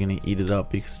it? Is he gonna eat it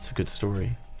up because it's a good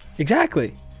story?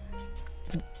 Exactly.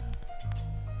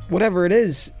 Whatever it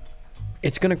is,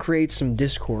 it's gonna create some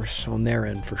discourse on their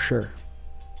end for sure.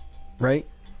 Right?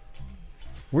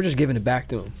 We're just giving it back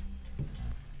to him.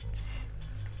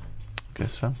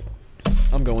 Guess so.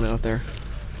 I'm going out there.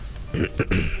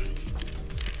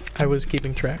 I was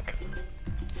keeping track.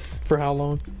 For how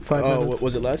long? 5 minutes. Oh,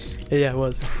 was it less? Yeah, it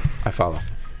was. I follow.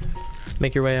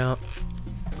 Make your way out.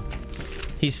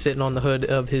 He's sitting on the hood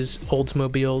of his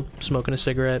Oldsmobile, smoking a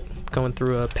cigarette, going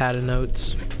through a pad of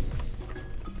notes.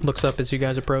 Looks up as you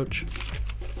guys approach.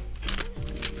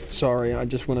 Sorry, I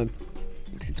just want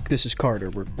to... This is Carter,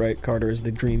 right? Carter is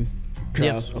the dream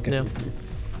child? Yeah. Okay. Yeah.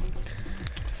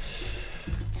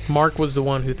 Mark was the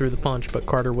one who threw the punch, but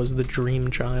Carter was the dream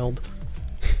child.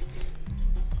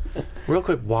 Real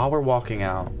quick, while we're walking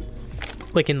out...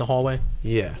 Like in the hallway?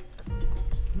 Yeah.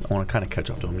 I want to kind of catch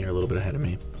up to him. You're a little bit ahead of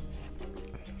me.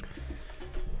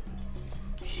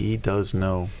 He does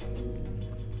know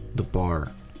the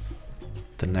bar.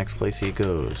 The next place he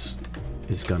goes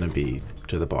is going to be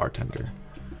to the bartender.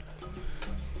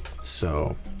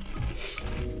 So,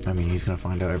 I mean, he's going to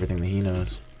find out everything that he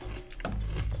knows.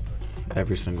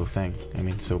 Every single thing. I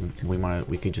mean, so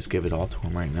we could just give it all to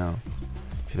him right now.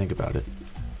 If you think about it.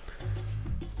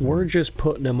 We're just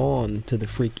putting him on to the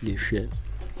freakiest shit.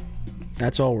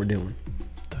 That's all we're doing.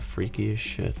 The freakiest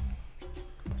shit.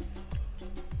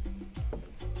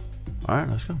 Alright,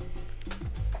 let's go.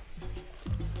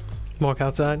 Walk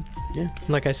outside? Yeah.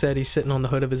 Like I said, he's sitting on the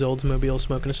hood of his Oldsmobile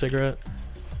smoking a cigarette.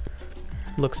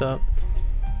 Looks up.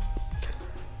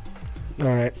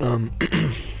 Alright,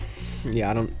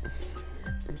 yeah,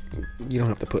 you don't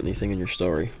have to put anything in your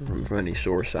story from any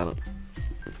source. You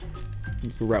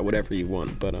can write whatever you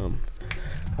want, but I'm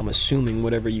assuming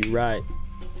whatever you write,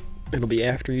 it'll be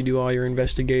after you do all your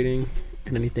investigating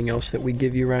and anything else that we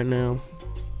give you right now.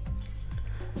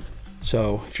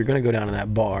 So if you're gonna go down to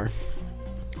that bar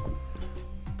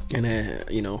and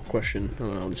question, I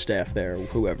don't know, the staff there or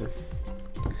whoever,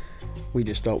 we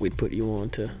just thought we'd put you on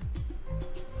to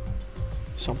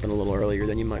something a little earlier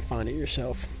than you might find it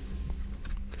yourself.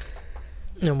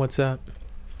 And what's that?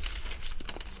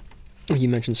 You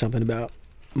mentioned something about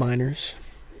minors.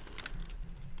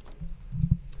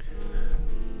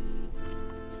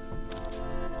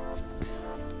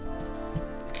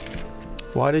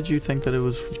 Why did you think that it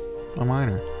was a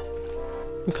minor?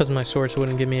 Because my source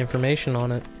wouldn't give me information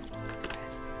on it.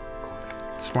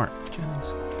 Smart.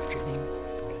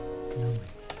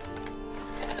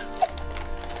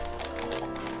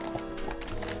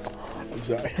 I'm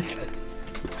sorry.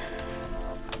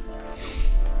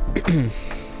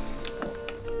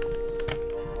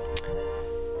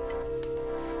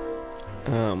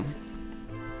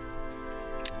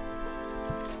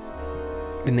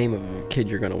 The name of a kid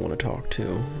you're gonna want to talk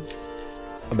to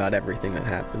about everything that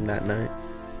happened that night.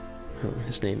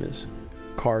 His name is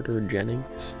Carter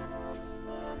Jennings.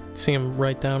 See him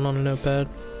write down on a notepad.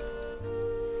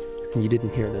 You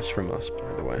didn't hear this from us,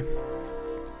 by the way.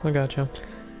 I gotcha.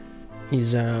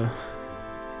 He's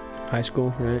high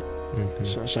school, right? Mm-hmm.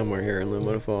 So somewhere here in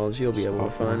Lynwood Falls. You'll be able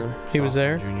to find him. He was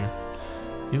there? Junior.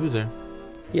 He was there.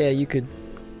 Yeah, you could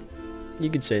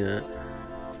say that.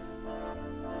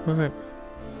 Alright.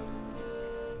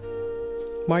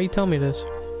 Why are you telling me this?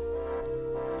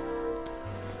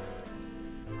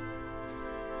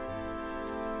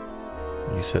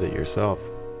 You said it yourself.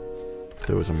 If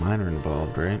there was a minor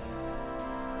involved, right?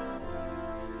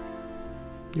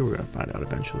 You were gonna find out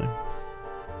eventually.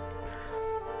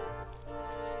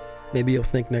 Maybe you'll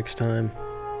think next time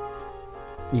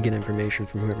you get information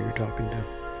from whoever you're talking to.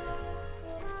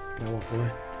 Can I walk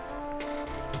away?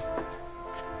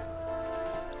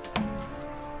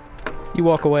 You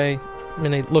walk away,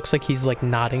 and it looks like he's like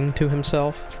nodding to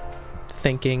himself,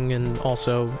 thinking and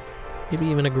also maybe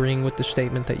even agreeing with the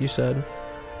statement that you said.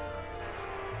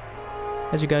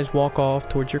 As you guys walk off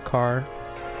towards your car,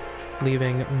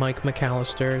 leaving Mike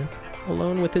McAllister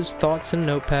alone with his thoughts and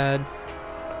notepad,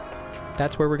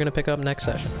 that's where we're going to pick up next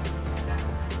session.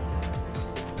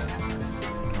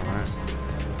 Alright.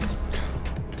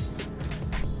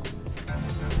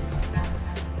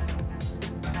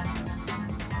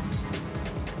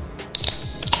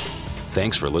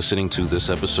 Thanks for listening to this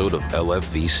episode of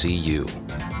LFVCU,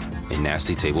 a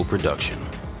Nasty Table production.